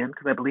Wesleyan,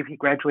 because I believe he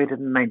graduated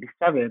in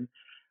 97.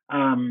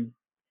 Um,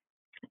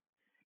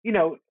 you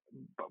know,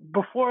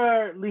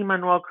 before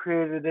Lin-Manuel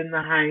created In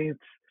the Heights,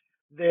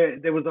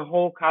 there was a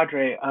whole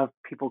cadre of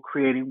people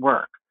creating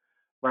work,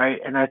 right?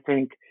 And I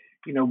think,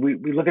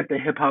 we look at the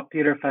Hip Hop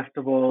Theater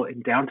Festival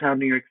in downtown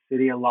New York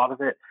City. A lot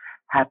of it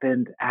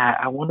happened at,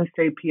 I want to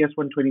say, PS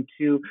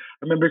 122. I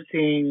remember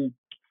seeing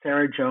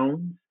Sarah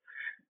Jones,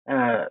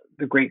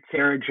 the great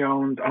Sarah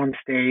Jones, on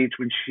stage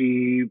when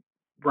she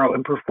wrote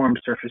and performed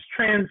Surface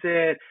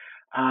Transit.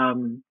 I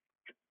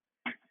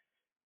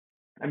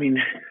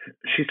mean,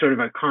 she's sort of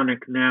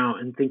iconic now,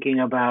 and thinking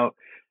about,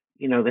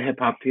 the Hip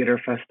Hop Theater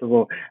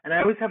Festival. And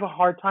I always have a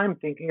hard time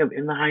thinking of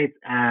In the Heights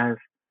as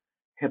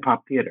hip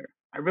hop theater.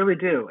 I really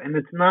do. And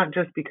it's not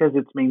just because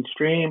it's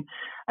mainstream.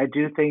 I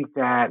do think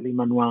that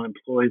Lin-Manuel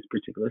employs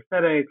particular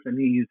aesthetics and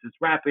he uses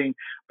rapping,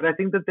 but I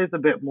think that there's a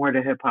bit more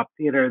to hip hop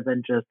theater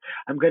than just,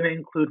 I'm going to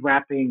include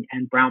rapping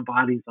and brown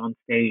bodies on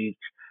stage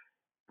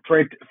for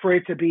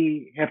it to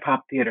be hip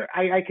hop theater.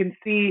 I can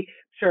see,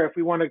 sure, if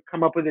we want to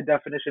come up with a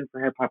definition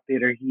for hip hop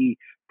theater, he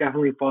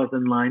definitely falls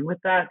in line with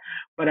that.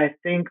 But I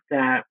think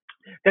that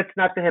that's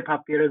not the hip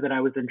hop theater that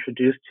I was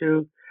introduced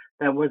to.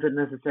 That wasn't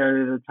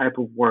necessarily the type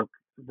of work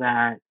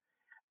that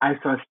I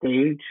saw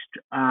staged.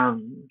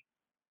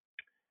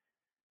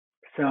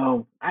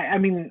 So I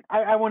mean,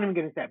 I won't even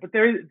get into that. But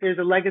there's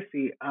a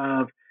legacy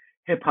of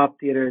hip hop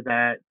theater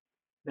that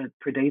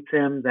predates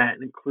him,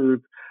 that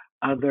includes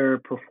other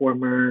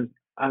performers,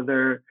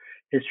 other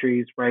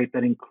histories, right?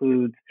 That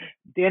includes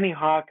Danny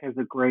Hawk has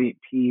a great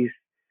piece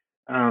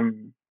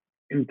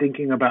in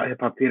thinking about hip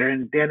hop theater,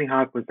 and Danny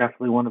Hawk was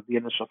definitely one of the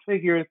initial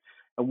figures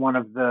and one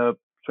of the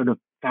sort of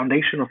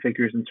foundational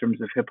figures in terms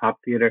of hip hop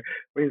theater,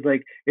 where he's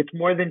like, it's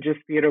more than just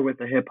theater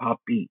with a hip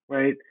hop beat,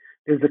 right?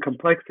 There's a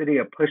complexity,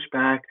 a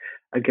pushback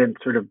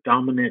against sort of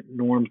dominant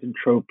norms and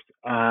tropes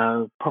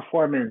of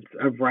performance,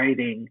 of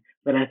writing,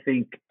 that I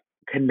think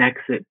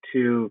connects it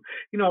to,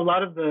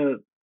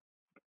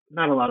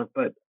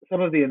 but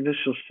some of the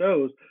initial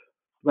shows,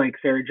 like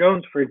Sarah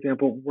Jones, for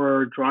example,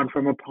 were drawn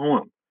from a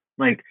poem.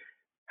 Like,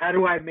 how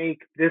do I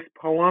make this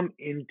poem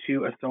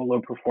into a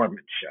solo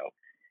performance show?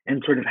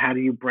 And sort of how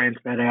do you branch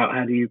that out?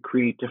 How do you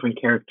create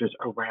different characters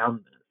around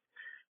this?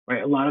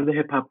 Right? A lot of the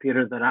hip hop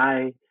theater that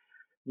I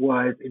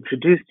was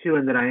introduced to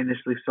and that I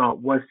initially saw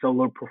was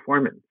solo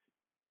performance,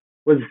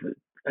 was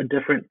a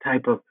different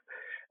type of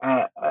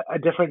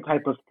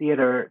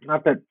theater.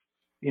 Not that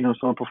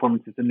solo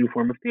performance is a new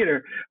form of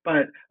theater,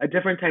 but a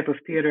different type of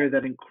theater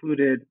that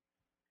included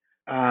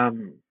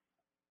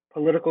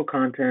political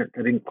content,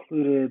 that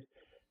included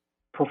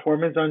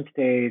performance on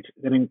stage,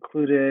 that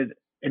included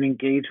an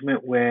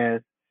engagement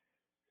with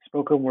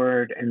spoken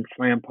word and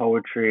slam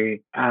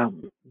poetry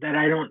that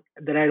I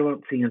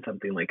don't see in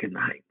something like In the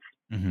Heights.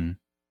 Mm-hmm.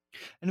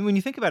 And when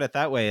you think about it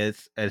that way,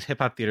 as hip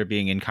hop theater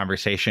being in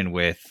conversation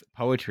with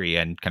poetry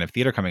and kind of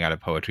theater coming out of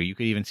poetry, you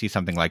could even see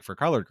something like For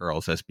Colored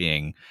Girls as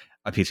being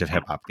a piece of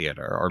hip hop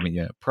theater, or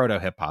proto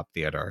hip hop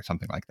theater, or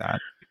something like that.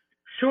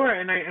 Sure,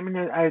 and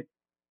I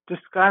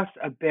discuss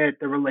a bit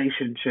the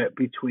relationship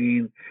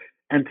between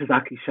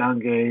Ntozake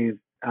Shange's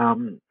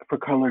For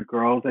Colored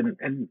Girls,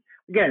 and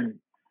again,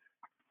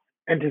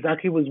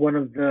 Ntozake was one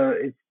of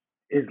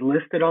is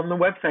listed on the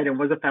website and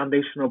was a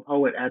foundational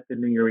poet at the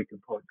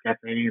Nuyorican Poets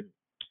Cafe.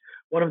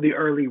 One of the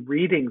early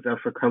readings of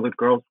For Colored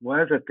Girls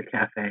was at the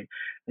cafe,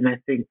 and I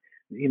think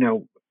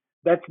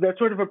that's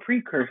sort of a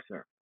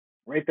precursor,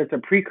 right? That's a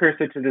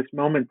precursor to this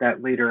moment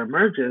that later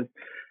emerges,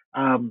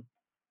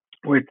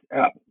 where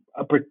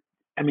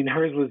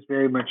hers was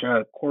very much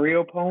a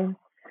choreo poem,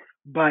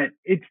 but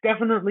it's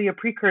definitely a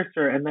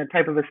precursor and that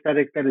type of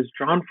aesthetic that is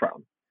drawn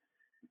from.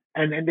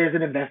 And there's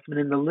an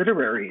investment in the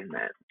literary in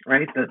that,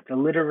 right? The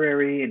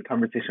literary in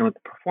conversation with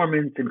the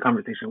performance, in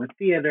conversation with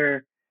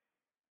theater.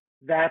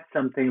 That's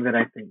something that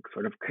I think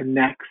sort of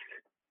connects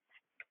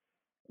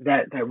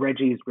that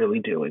Reggie's really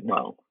doing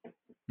well.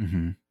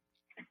 Mm-hmm.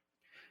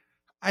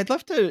 I'd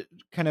love to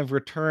kind of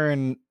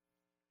return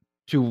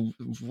to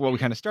what we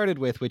kind of started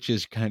with, which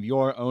is kind of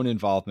your own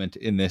involvement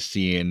in this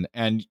scene.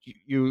 And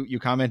you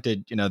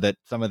commented, that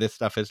some of this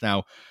stuff is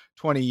now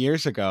 20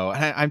 years ago.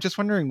 And I'm just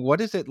wondering, what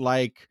is it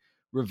like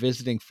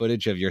revisiting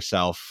footage of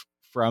yourself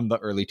from the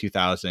early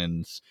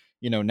 2000s,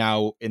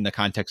 now in the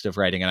context of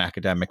writing an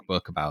academic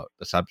book about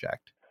the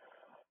subject?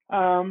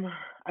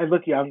 I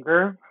look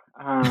younger.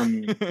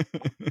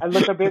 I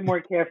look a bit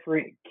more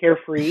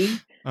carefree.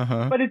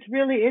 Uh-huh. But it's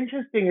really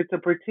interesting. It's a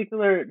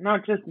particular,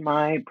 not just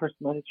my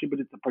personal history, but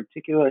it's a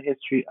particular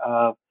history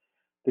of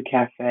the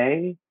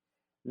cafe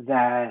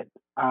that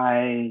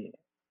I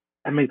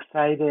am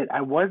excited.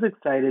 I was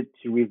excited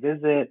to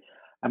revisit.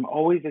 I'm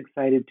always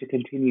excited to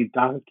continue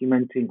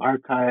documenting,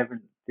 archive,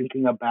 and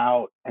thinking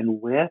about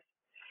and with.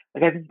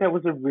 Like, I think that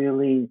was a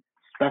really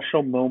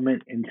special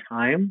moment in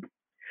time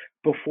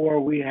before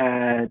we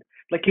had,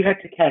 like, you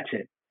had to catch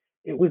it.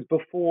 It was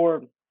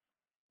before,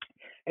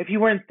 if you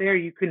weren't there,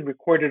 you couldn't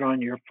record it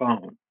on your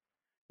phone.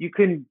 You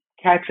couldn't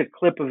catch a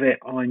clip of it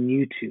on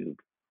YouTube.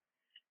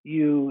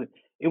 You,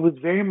 it was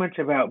very much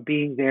about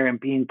being there and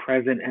being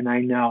present. And I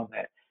know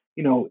that,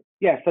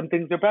 yeah, some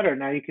things are better.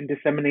 Now you can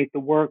disseminate the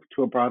work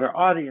to a broader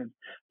audience.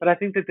 But I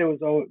think that there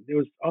was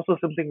also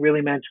something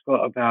really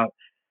magical about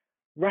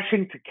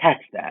rushing to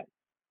catch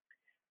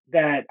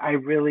that I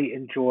really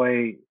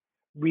enjoy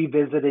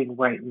revisiting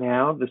right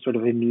now, the sort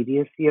of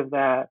immediacy of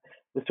that,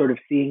 the sort of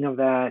seeing of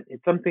that.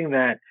 It's something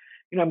that,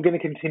 I'm going to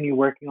continue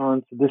working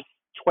on. So this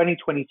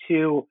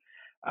 2022,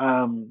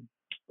 I'm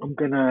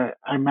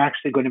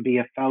actually going to be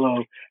a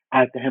fellow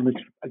at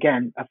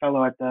a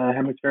fellow at the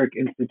Hemispheric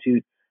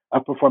Institute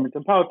of Performance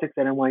and Politics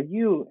at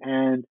NYU,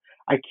 and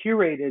I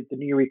curated the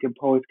Nuyorican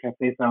Poets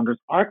Cafe Founders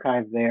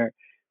Archive there.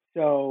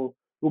 So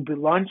we'll be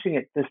launching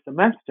it this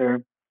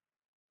semester.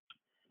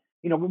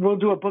 We'll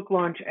do a book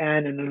launch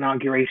and an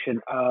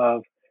inauguration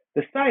of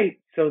the site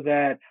so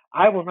that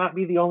I will not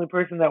be the only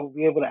person that will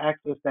be able to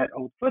access that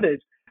old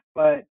footage,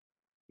 but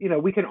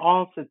we can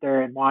all sit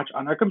there and watch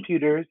on our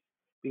computers,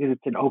 because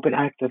it's an open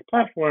access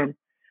platform,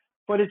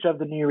 footage of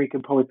the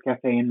Nuyorican Poets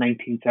Cafe in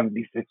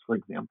 1976, for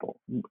example.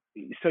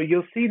 So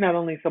you'll see not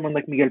only someone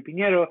like Miguel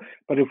Piñero,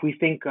 but if we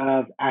think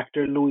of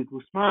actor Luis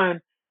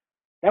Guzman,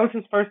 that was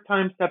his first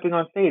time stepping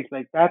on stage.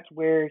 Like, that's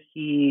where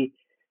he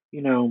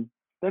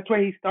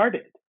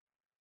started,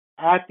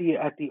 at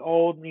the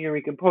old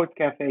Nuyorican Poets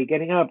Cafe,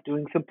 getting up,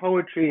 doing some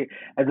poetry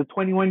as a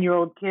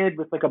 21-year-old kid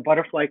with like a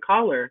butterfly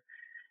collar.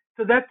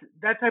 So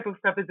that type of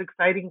stuff is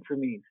exciting for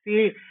me.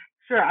 See,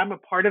 sure, I'm a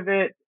part of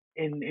it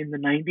in the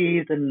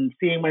 90s, and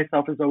seeing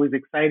myself is always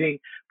exciting,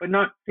 but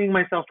not seeing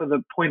myself for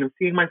the point of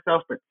seeing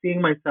myself, but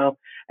seeing myself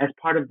as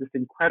part of this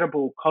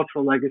incredible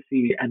cultural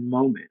legacy and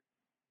moment.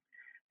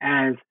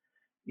 As,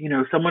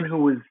 someone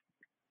who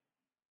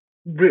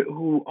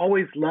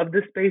always loved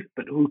this space,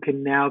 but who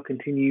can now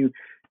continue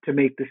to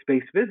make the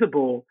space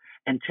visible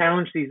and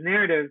challenge these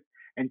narratives,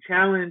 and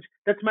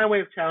that's my way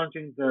of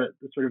challenging the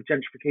sort of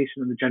gentrification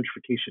and the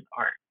gentrification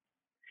art.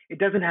 It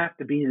doesn't have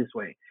to be this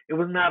way. It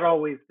was not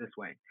always this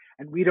way.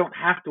 And we don't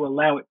have to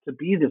allow it to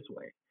be this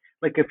way.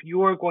 Like, if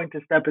you are going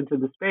to step into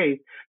the space,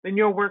 then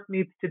your work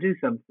needs to do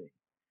something.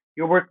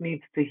 Your work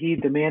needs to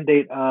heed the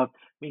mandate of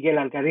Miguel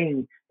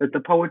Algarín, that the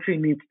poetry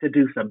needs to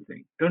do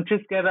something. Don't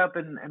just get up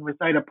and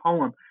recite a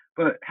poem,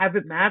 but have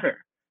it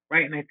matter,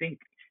 right? And I think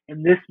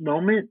in this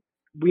moment,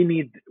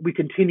 we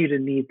continue to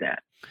need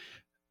that.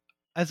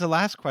 As a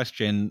last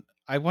question,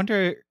 I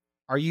wonder,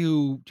 do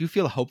you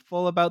feel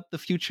hopeful about the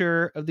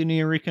future of the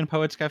Nuyorican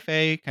Poets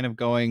Cafe, kind of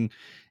going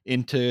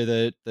into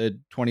the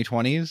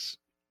 2020s?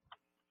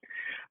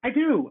 I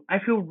do. I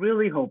feel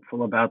really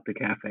hopeful about the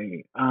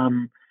cafe.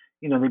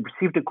 They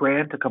received a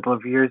grant a couple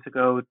of years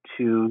ago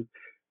to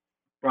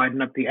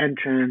broaden up the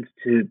entrance,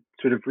 to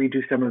sort of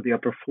redo some of the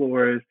upper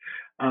floors.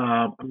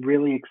 I'm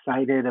really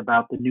excited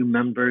about the new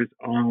members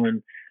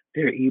on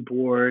their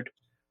e-board,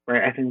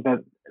 right? I think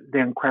that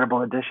they're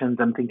incredible additions.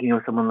 I'm thinking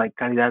of someone like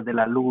Caridad de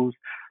la Luz,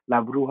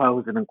 La Bruja,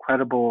 who's an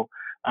incredible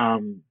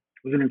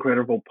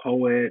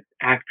poet,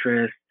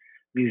 actress,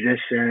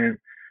 musician,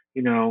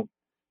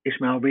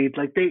 Ishmael Reed.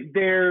 Like,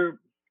 there's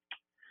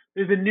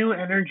a new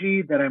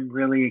energy that I'm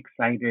really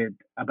excited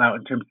about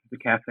in terms of the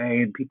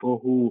cafe, and people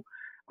who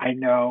I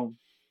know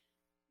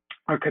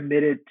are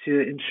committed to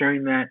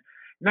ensuring that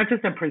not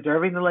just in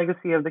preserving the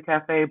legacy of the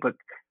cafe, but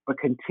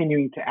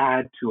continuing to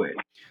add to it.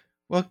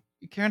 Well,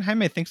 Karen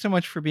Jaime, thanks so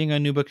much for being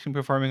on New Books in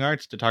Performing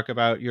Arts to talk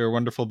about your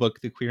wonderful book,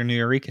 The Queer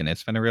Nuyorican.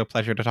 It's been a real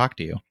pleasure to talk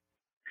to you.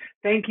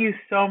 Thank you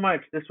so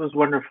much. This was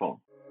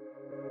wonderful.